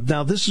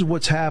is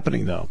what's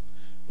happening though.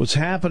 What's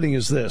happening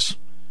is this: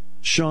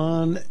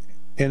 Sean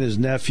and his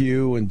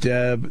nephew and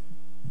Deb,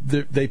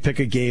 they pick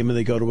a game and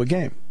they go to a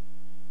game.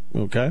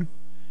 Okay.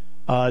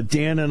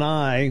 Dan and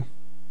I,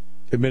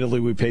 admittedly,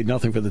 we paid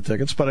nothing for the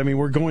tickets, but I mean,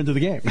 we're going to the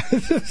game.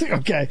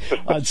 Okay,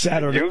 on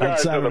Saturday. You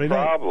guys on Saturday are the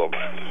night. problem.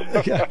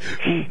 Yeah,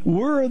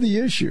 we're the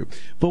issue.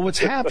 But what's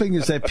happening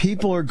is that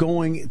people are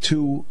going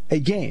to a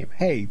game.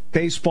 Hey,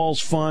 baseball's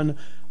fun.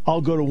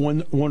 I'll go to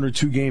one or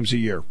 2 games a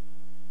year.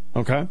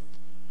 Okay?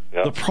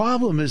 Yep. The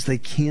problem is they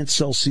can't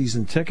sell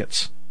season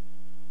tickets.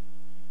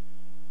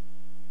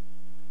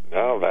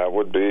 No, that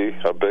would be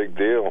a big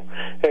deal.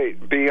 Hey,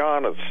 be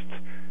honest.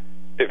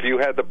 If you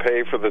had to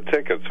pay for the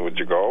tickets, would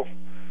you go?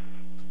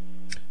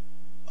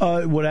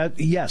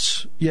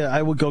 Yes. Yeah,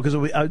 I would go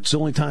because it's the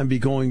only time I'd be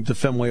going to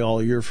Fenway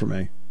all year for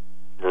me.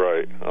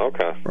 Right.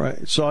 Okay.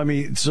 Right. So, I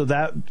mean,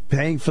 that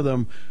paying for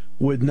them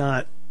would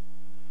not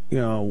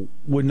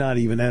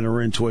even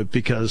enter into it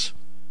because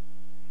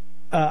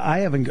I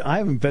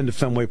haven't been to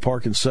Fenway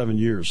Park in 7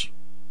 years.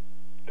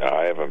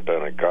 I haven't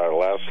been. God,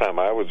 last time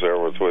I was there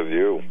was with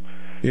you.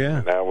 Yeah.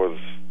 And that was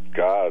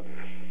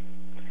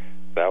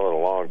a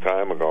long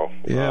time ago.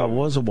 Yeah, it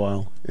was a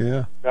while.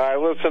 Yeah. I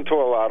listen to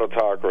a lot of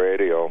talk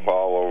radio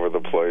all over the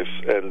place,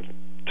 and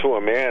to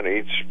a man,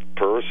 each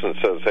person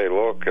says, "Hey,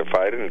 look, if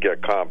I didn't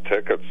get comp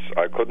tickets,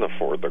 I couldn't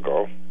afford to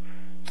go."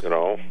 You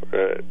know,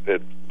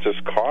 it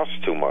just costs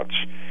too much.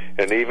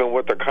 And even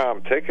with the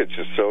comp tickets,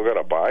 you still got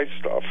to buy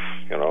stuff,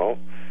 you know.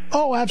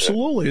 Oh,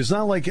 absolutely. It's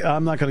not like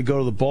I'm not going to go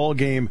to the ball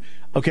game.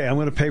 Okay, I'm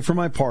going to pay for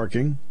my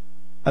parking.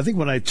 I think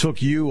when I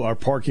took you, our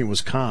parking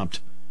was comped.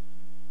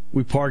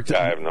 We parked.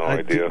 I have no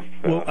idea.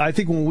 Well, I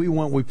think when we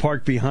went, we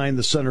parked behind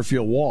the center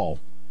field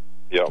wall.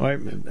 Yep. Right?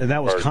 And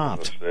that was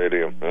comped.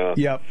 Stadium. Yeah.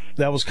 Yep,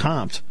 that was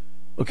comped.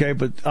 Okay,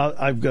 but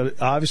I've got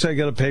obviously I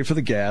got to pay for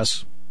the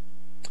gas.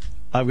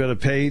 I've got to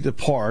pay to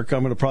park.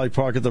 I'm going to probably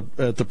park at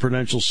the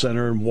Prudential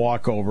Center and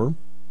walk over.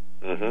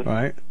 Mm-hmm.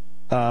 Right,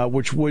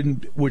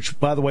 which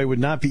by the way would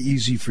not be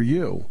easy for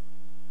you,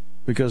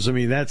 because I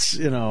mean that's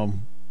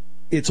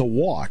it's a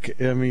walk.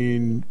 I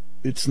mean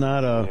it's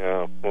not a.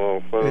 Yeah,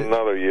 well, for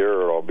another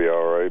year it'll be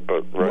all right.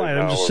 But right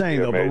now, I'm just saying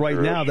though. But right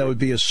now that would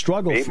be a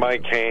struggle. Eat my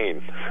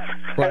cane.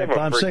 Right, but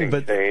I'm saying,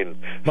 but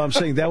I'm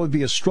saying that would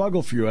be a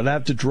struggle for you. I'd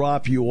have to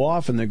drop you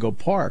off and then go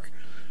park.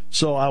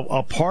 So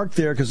I'll park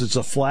there because it's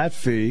a flat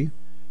fee.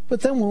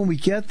 But then when we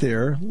get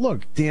there,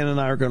 look, Dan and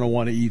I are going to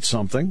want to eat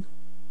something,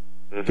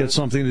 get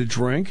something to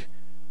drink,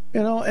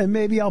 and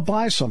maybe I'll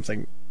buy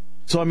something.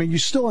 So I mean, you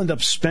still end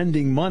up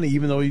spending money,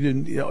 even though you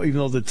didn't, even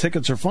though the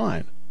tickets are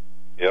fine.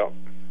 Yep.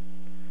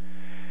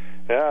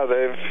 Yeah,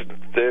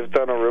 they've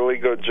done a really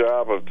good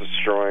job of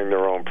destroying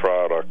their own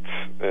product,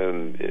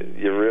 and they've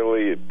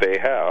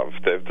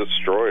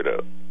destroyed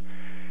it.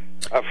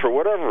 For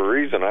whatever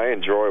reason, I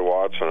enjoy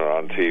watching it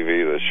on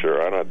TV this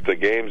year. The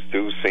games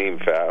do seem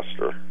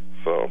faster.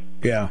 So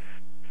yeah,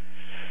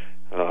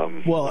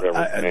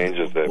 whatever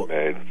changes they've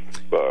made.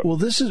 But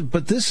this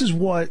is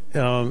what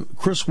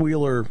Chris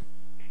Wheeler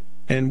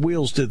and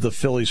Wheels did the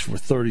Phillies for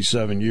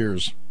 37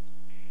 years.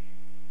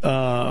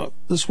 This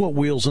is what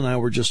Wheels and I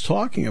were just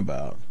talking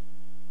about,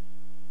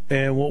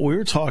 and what we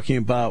were talking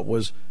about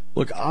was,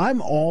 look,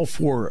 I'm all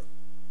for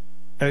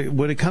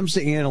when it comes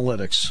to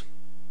analytics.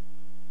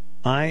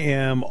 I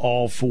am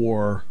all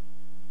for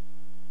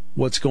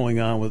what's going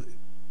on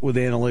with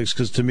analytics,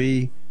 because to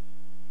me,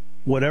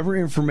 whatever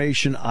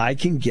information I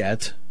can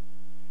get,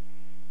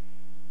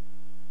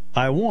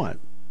 I want.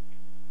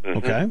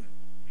 Okay?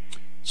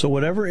 So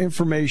whatever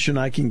information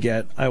I can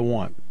get, I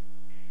want.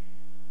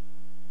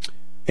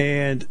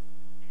 And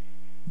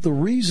the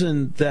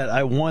reason that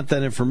I want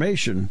that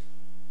information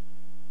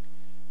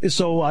is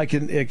so I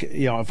can,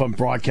 if I'm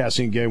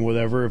broadcasting a game,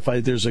 whatever, if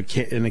there's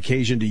an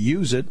occasion to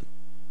use it,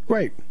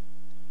 great.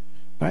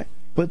 Right?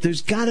 But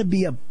there's got to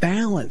be a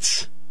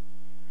balance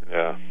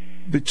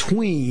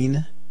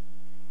between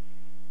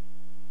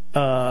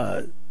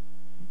the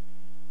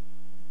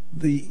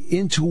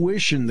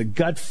intuition, the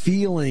gut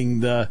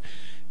feeling, the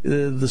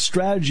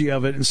strategy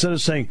of it, instead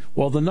of saying,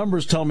 well, the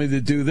numbers tell me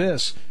to do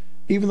this.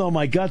 Even though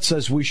my gut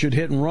says we should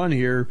hit and run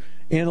here,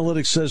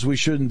 analytics says we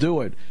shouldn't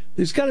do it.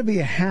 There's got to be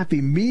a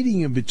happy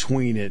medium in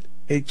between it.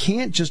 It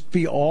can't just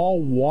be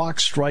all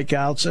walks,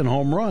 strikeouts, and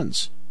home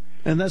runs.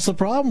 And that's the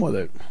problem with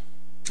it.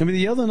 I mean,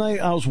 the other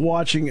night I was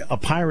watching a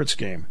Pirates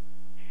game,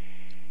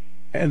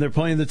 and they're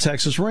playing the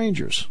Texas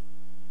Rangers.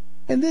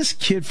 And this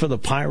kid for the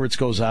Pirates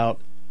goes out,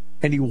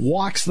 and he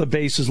walks the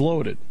bases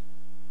loaded.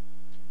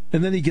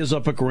 And then he gives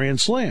up a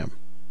grand slam.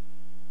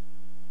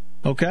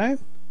 Okay?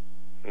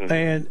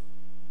 And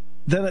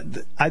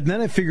then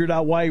I figured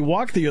out why he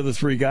walked the other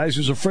three guys.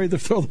 He was afraid to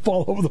throw the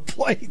ball over the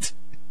plate.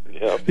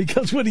 Yep.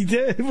 Because when it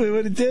did,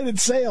 it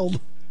sailed.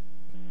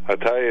 I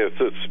tell you,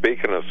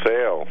 speaking of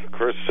Sale,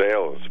 Chris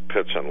Sale is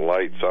pitching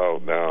lights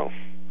out now.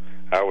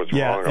 I was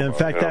wrong about in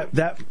fact, him.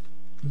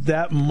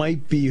 that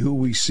might be who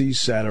we see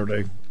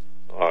Saturday.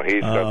 Oh,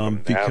 he's got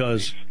some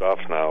nasty stuff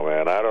now,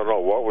 man. I don't know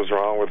what was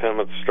wrong with him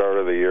at the start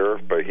of the year,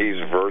 but he's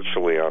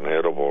virtually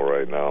unhittable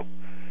right now.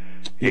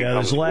 He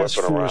his last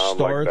four starts,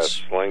 like that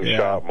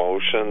slingshot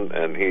motion,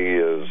 and he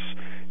is.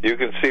 You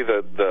can see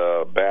that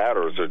the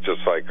batters are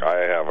just like,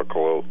 I have a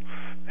clue.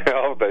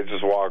 They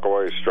just walk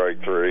away,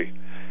 strike three.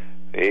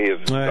 He is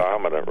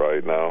dominant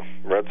right now.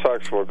 Red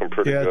Sox looking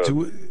pretty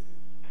good.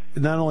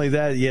 Not only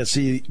that,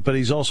 but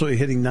he's also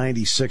hitting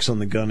 96 on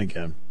the gun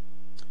again.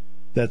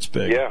 That's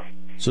big. Yeah.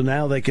 So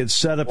now they could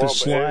set up his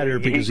slider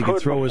because he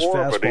could throw his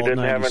fastball. But he didn't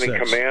 96. have any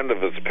command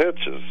of his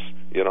pitches,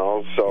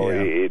 So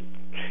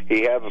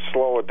he had to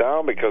slow it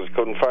down because he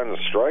couldn't find the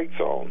strike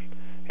zone.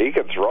 He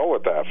could throw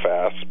it that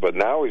fast, but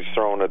now he's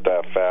throwing it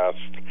that fast,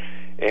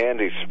 and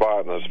he's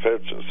spotting his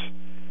pitches,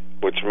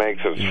 which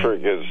makes his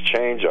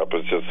changeup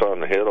is just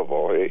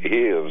unhittable.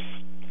 He is.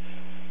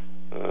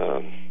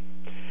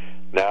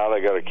 Now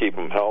they got to keep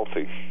him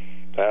healthy.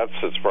 That's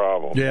his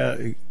problem. Yeah,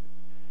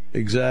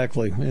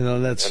 exactly.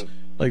 That's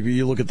like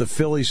you look at the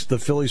Phillies. The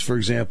Phillies, for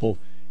example,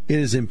 it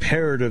is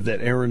imperative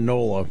that Aaron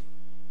Nola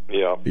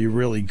be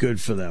really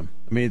good for them.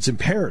 I mean, it's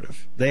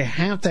imperative. They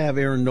have to have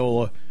Aaron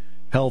Nola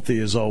healthy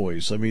as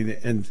always. I mean,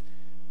 and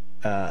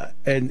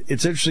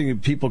it's interesting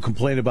that people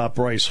complain about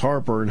Bryce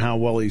Harper and how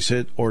well he's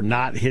hit or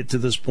not hit to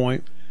this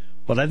point.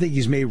 but I think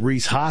he's made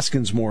Rhys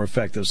Hoskins more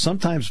effective.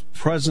 Sometimes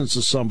presence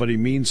of somebody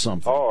means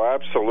something. Oh,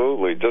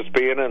 absolutely. Just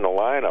being in the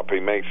lineup, he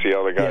makes the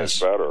other guys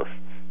better.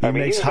 He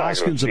makes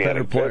Hoskins a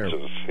better player.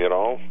 Pitches, you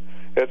know?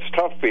 It's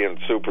tough being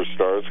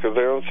superstars because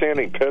they don't see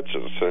any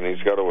pitches, and he's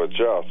got to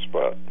adjust.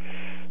 But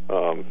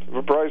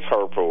Bryce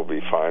Harper will be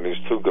fine. He's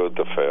too good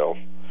to fail.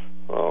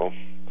 So,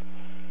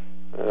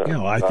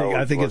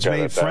 I think it's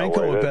made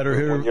Franco a better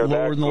hitter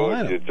lower in the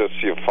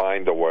lineup. You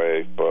find a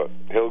way, but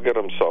he'll get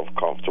himself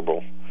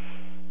comfortable.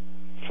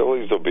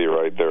 Phillies will be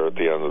right there at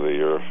the end of the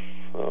year.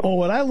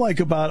 What I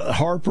like about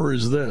Harper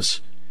is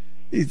this: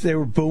 they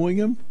were booing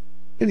him,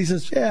 and he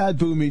says, "Yeah, I'd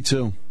boo me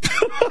too."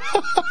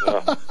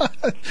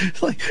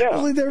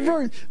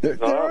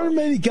 There aren't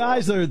many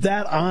guys that are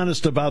that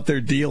honest about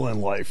their deal in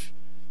life.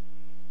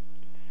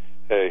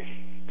 Hey,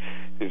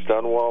 he's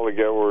done well to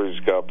get where he's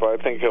got, but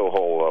I think he'll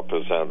hold up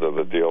his end of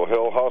the deal.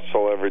 He'll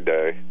hustle every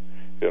day,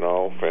 you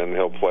know, and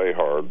he'll play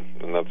hard,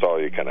 and that's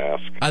all you can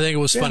ask. I think it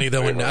was funny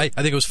though. I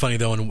think it was funny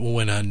though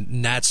when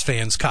Nats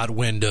fans caught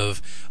wind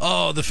of,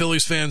 the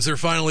Phillies fans, they're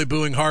finally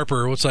booing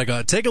Harper. It's like,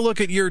 take a look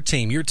at your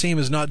team. Your team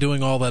is not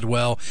doing all that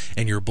well,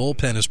 and your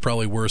bullpen is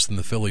probably worse than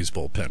the Phillies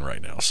bullpen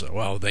right now. So,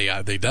 well, they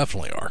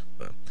definitely are.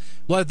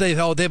 Well,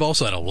 they've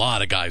also had a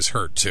lot of guys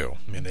hurt too.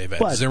 I mean, they've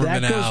had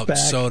Zimmerman out,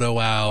 Soto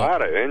out. A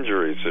lot of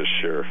injuries this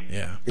year.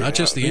 Yeah, not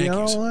just the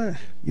Yankees.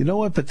 You know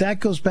what? But that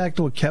goes back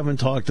to what Kevin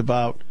talked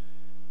about.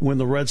 When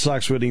the Red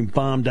Sox were getting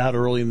bombed out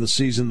early in the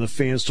season, the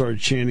fans started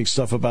chanting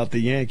stuff about the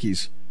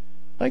Yankees.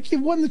 Like,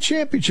 you've won the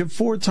championship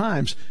 4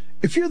 times.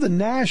 If you're the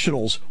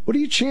Nationals, what do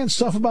you chant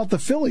stuff about the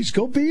Phillies?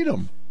 Go beat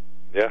them.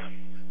 Yeah.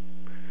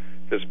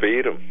 Just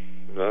beat them.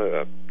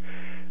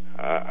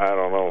 I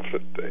don't know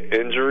if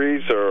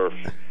injuries or...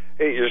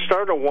 Hey, you're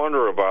starting to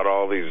wonder about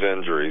all these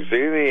injuries.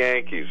 Even the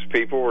Yankees,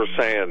 people were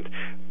saying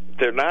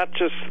they're not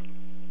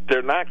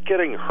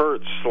getting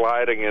hurt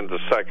sliding into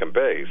second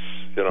base,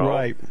 you know?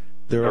 Right.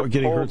 They're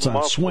getting hurt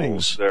on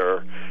swings.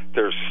 They're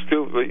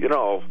stupid. You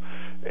know,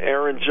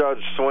 Aaron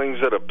Judge swings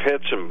at a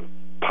pitch and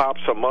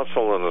pops a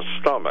muscle in the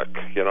stomach.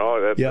 You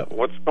know,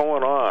 what's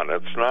going on?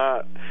 It's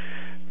not.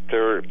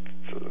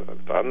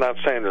 I'm not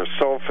saying they're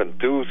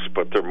self-induced,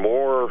 but they're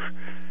more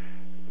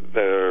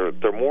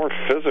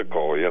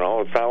physical. You know,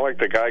 it's not like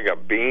the guy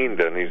got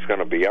beamed and he's going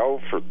to be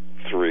out for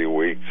 3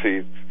 weeks.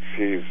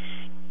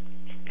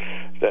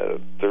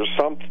 There's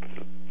something.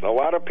 A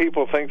lot of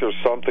people think there's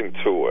something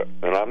to it,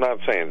 and I'm not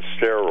saying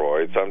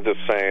steroids. I'm just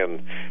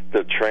saying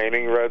the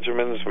training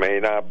regimens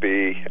may not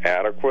be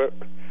adequate.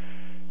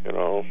 You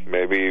know,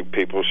 maybe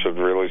people should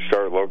really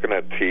start looking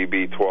at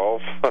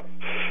TB12.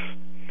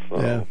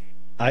 Yeah,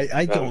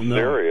 I don't know.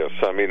 Serious.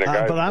 I mean, the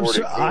guy's but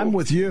I'm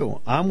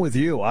with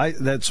you.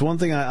 That's one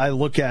thing I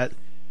look at.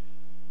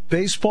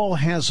 Baseball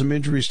has some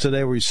injuries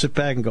today where you sit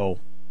back and go,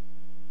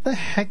 "The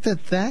heck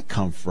did that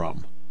come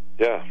from?"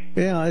 Yeah.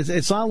 Yeah,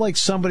 it's not like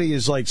somebody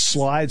is like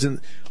slides and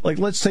like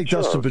let's take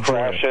Dustin Pedroia.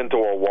 Crash into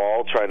a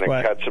wall trying to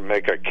catch and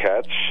make a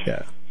catch.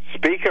 Yeah.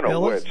 Speaking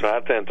of which,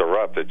 not to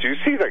interrupt, did you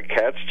see the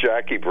catch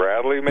Jackie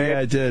Bradley made? Yeah,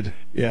 I did.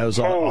 Yeah, it was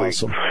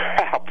awesome.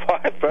 Crap.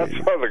 That's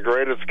one of the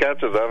greatest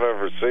catches I've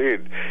ever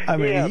seen. I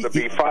mean, he had to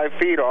be 5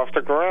 feet off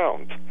the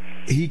ground.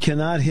 He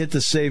cannot hit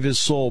to save his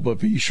soul,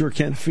 but he sure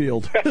can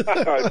field. I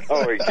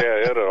know he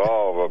can't hit at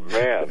all, but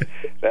man,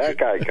 that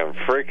guy can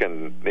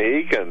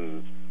he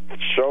can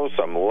show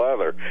some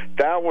leather.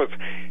 That was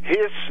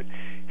his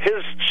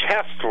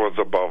chest was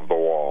above the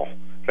wall.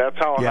 That's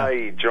how high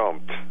he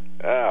jumped.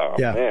 Oh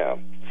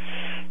man.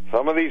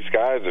 Some of these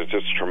guys are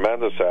just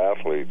tremendous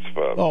athletes.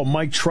 But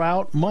Mike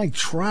Trout.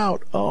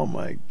 Oh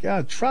my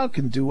God, Trout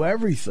can do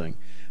everything.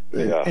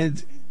 Yeah.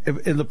 And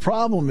the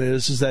problem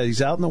is that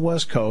he's out in the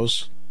West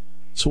Coast,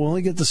 so we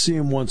only get to see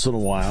him once in a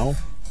while.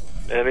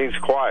 And he's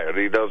quiet.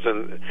 He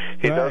doesn't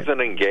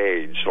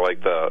engage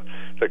like the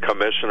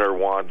commissioner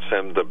wants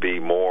him to be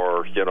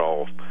more, you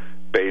know,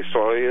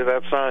 baseball.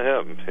 That's not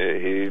him.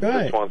 He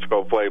just wants to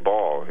go play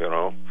ball, you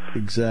know.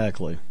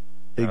 Exactly.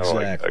 I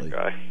like that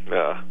guy.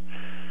 Yeah.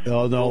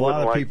 Oh no, a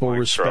lot of people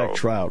respect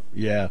Trout.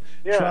 Yeah.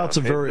 Trout's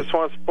he just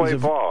wants to play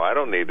ball. I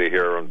don't need to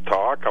hear him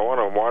talk. I want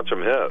to watch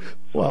him hit.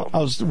 Well,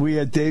 we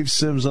had Dave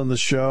Sims on the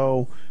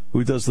show,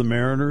 who does the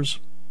Mariners.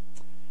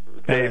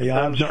 Dave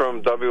Sims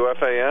from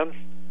WFAN.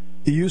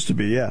 He used to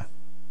be, yeah.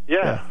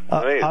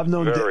 I've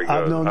known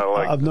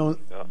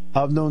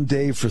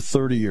Dave for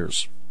 30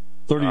 years.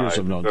 30 years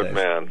I've known Dave. Good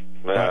man.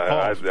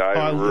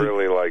 I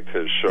really liked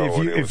his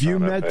show. If you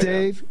met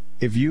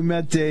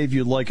Dave,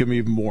 you'd like him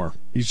even more.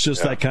 He's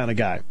just that kind of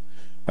guy,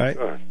 right?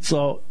 Sure.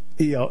 So,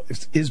 you know,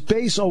 his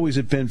base always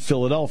had been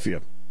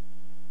Philadelphia.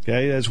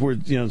 Okay, that's where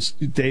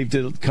Dave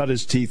did cut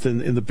his teeth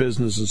in the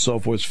business and so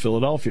forth.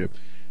 Philadelphia.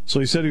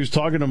 So he said he was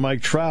talking to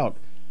Mike Trout.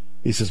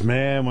 He says,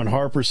 "Man, when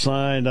Harper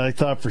signed, I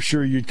thought for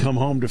sure you'd come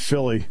home to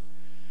Philly."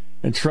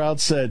 And Trout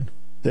said,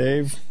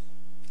 "Dave,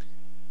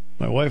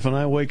 my wife and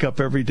I wake up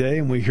every day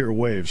and we hear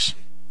waves."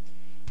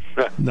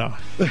 No.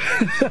 That's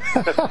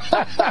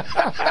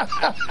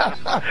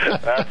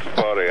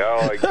funny.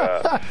 I like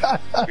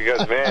that.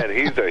 Because, man,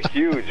 he's a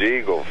huge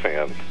Eagle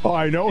fan. Oh,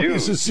 I know. Huge.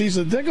 He's a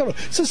season ticket.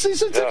 It's a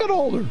season ticket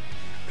holder.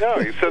 No,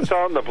 he sits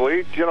on the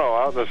bleach,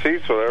 out in the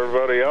seats with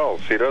everybody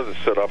else. He doesn't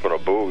sit up in a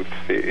booth.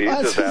 He's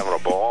just having a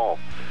ball.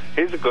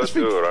 He's a good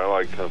dude. I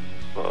like him.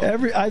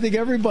 I think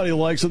everybody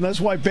likes him.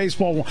 That's why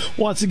baseball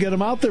wants to get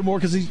him out there more.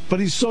 But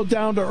he's so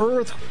down to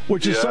earth,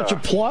 which is such a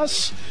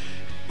plus.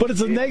 But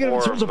it's a negative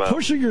in terms of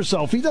pushing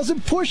yourself. He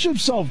doesn't push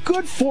himself.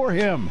 Good for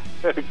him.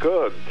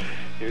 Good.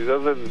 He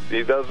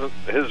doesn't.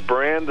 His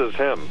brand is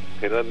him.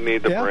 He doesn't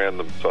need to brand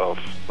himself.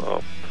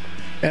 So.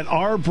 And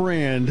our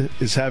brand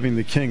is having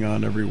the King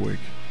on every week.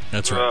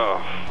 That's right.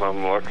 Oh,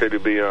 I'm lucky to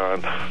be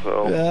on.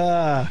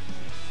 So.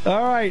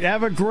 All right.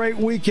 Have a great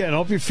weekend.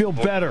 Hope you feel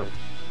better.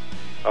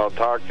 I'll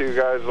talk to you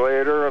guys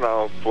later, and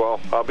I'll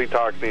be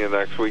talking to you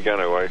next week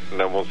anyway, and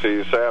then we'll see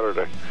you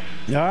Saturday.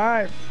 All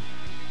right.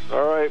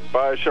 All right.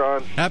 Bye,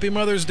 Sean. Happy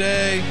Mother's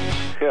Day.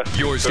 Yeah,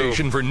 Your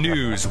station for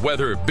news,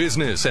 weather,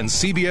 business, and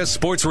CBS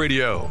Sports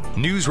Radio.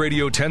 News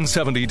Radio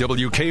 1070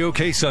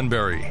 WKOK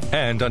Sunbury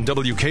and on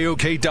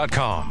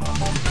WKOK.com.